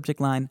put in the subject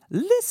line,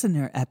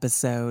 listener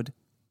episode.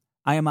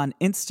 I am on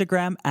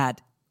Instagram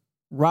at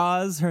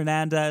Roz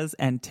Hernandez,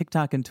 and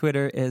TikTok and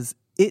Twitter is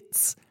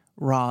It's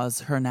Roz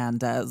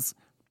Hernandez.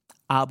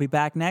 I'll be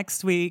back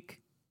next week.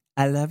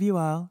 I love you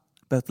all,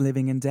 both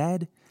living and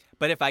dead.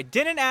 But if I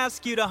didn't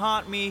ask you to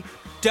haunt me,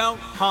 don't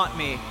haunt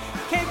me.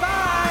 Okay,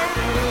 bye!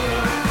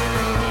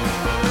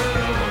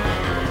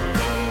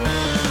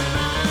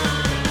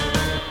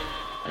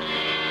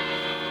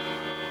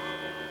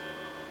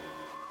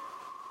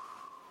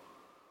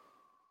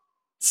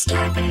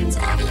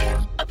 Starburns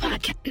Audio,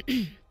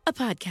 a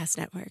podcast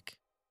network.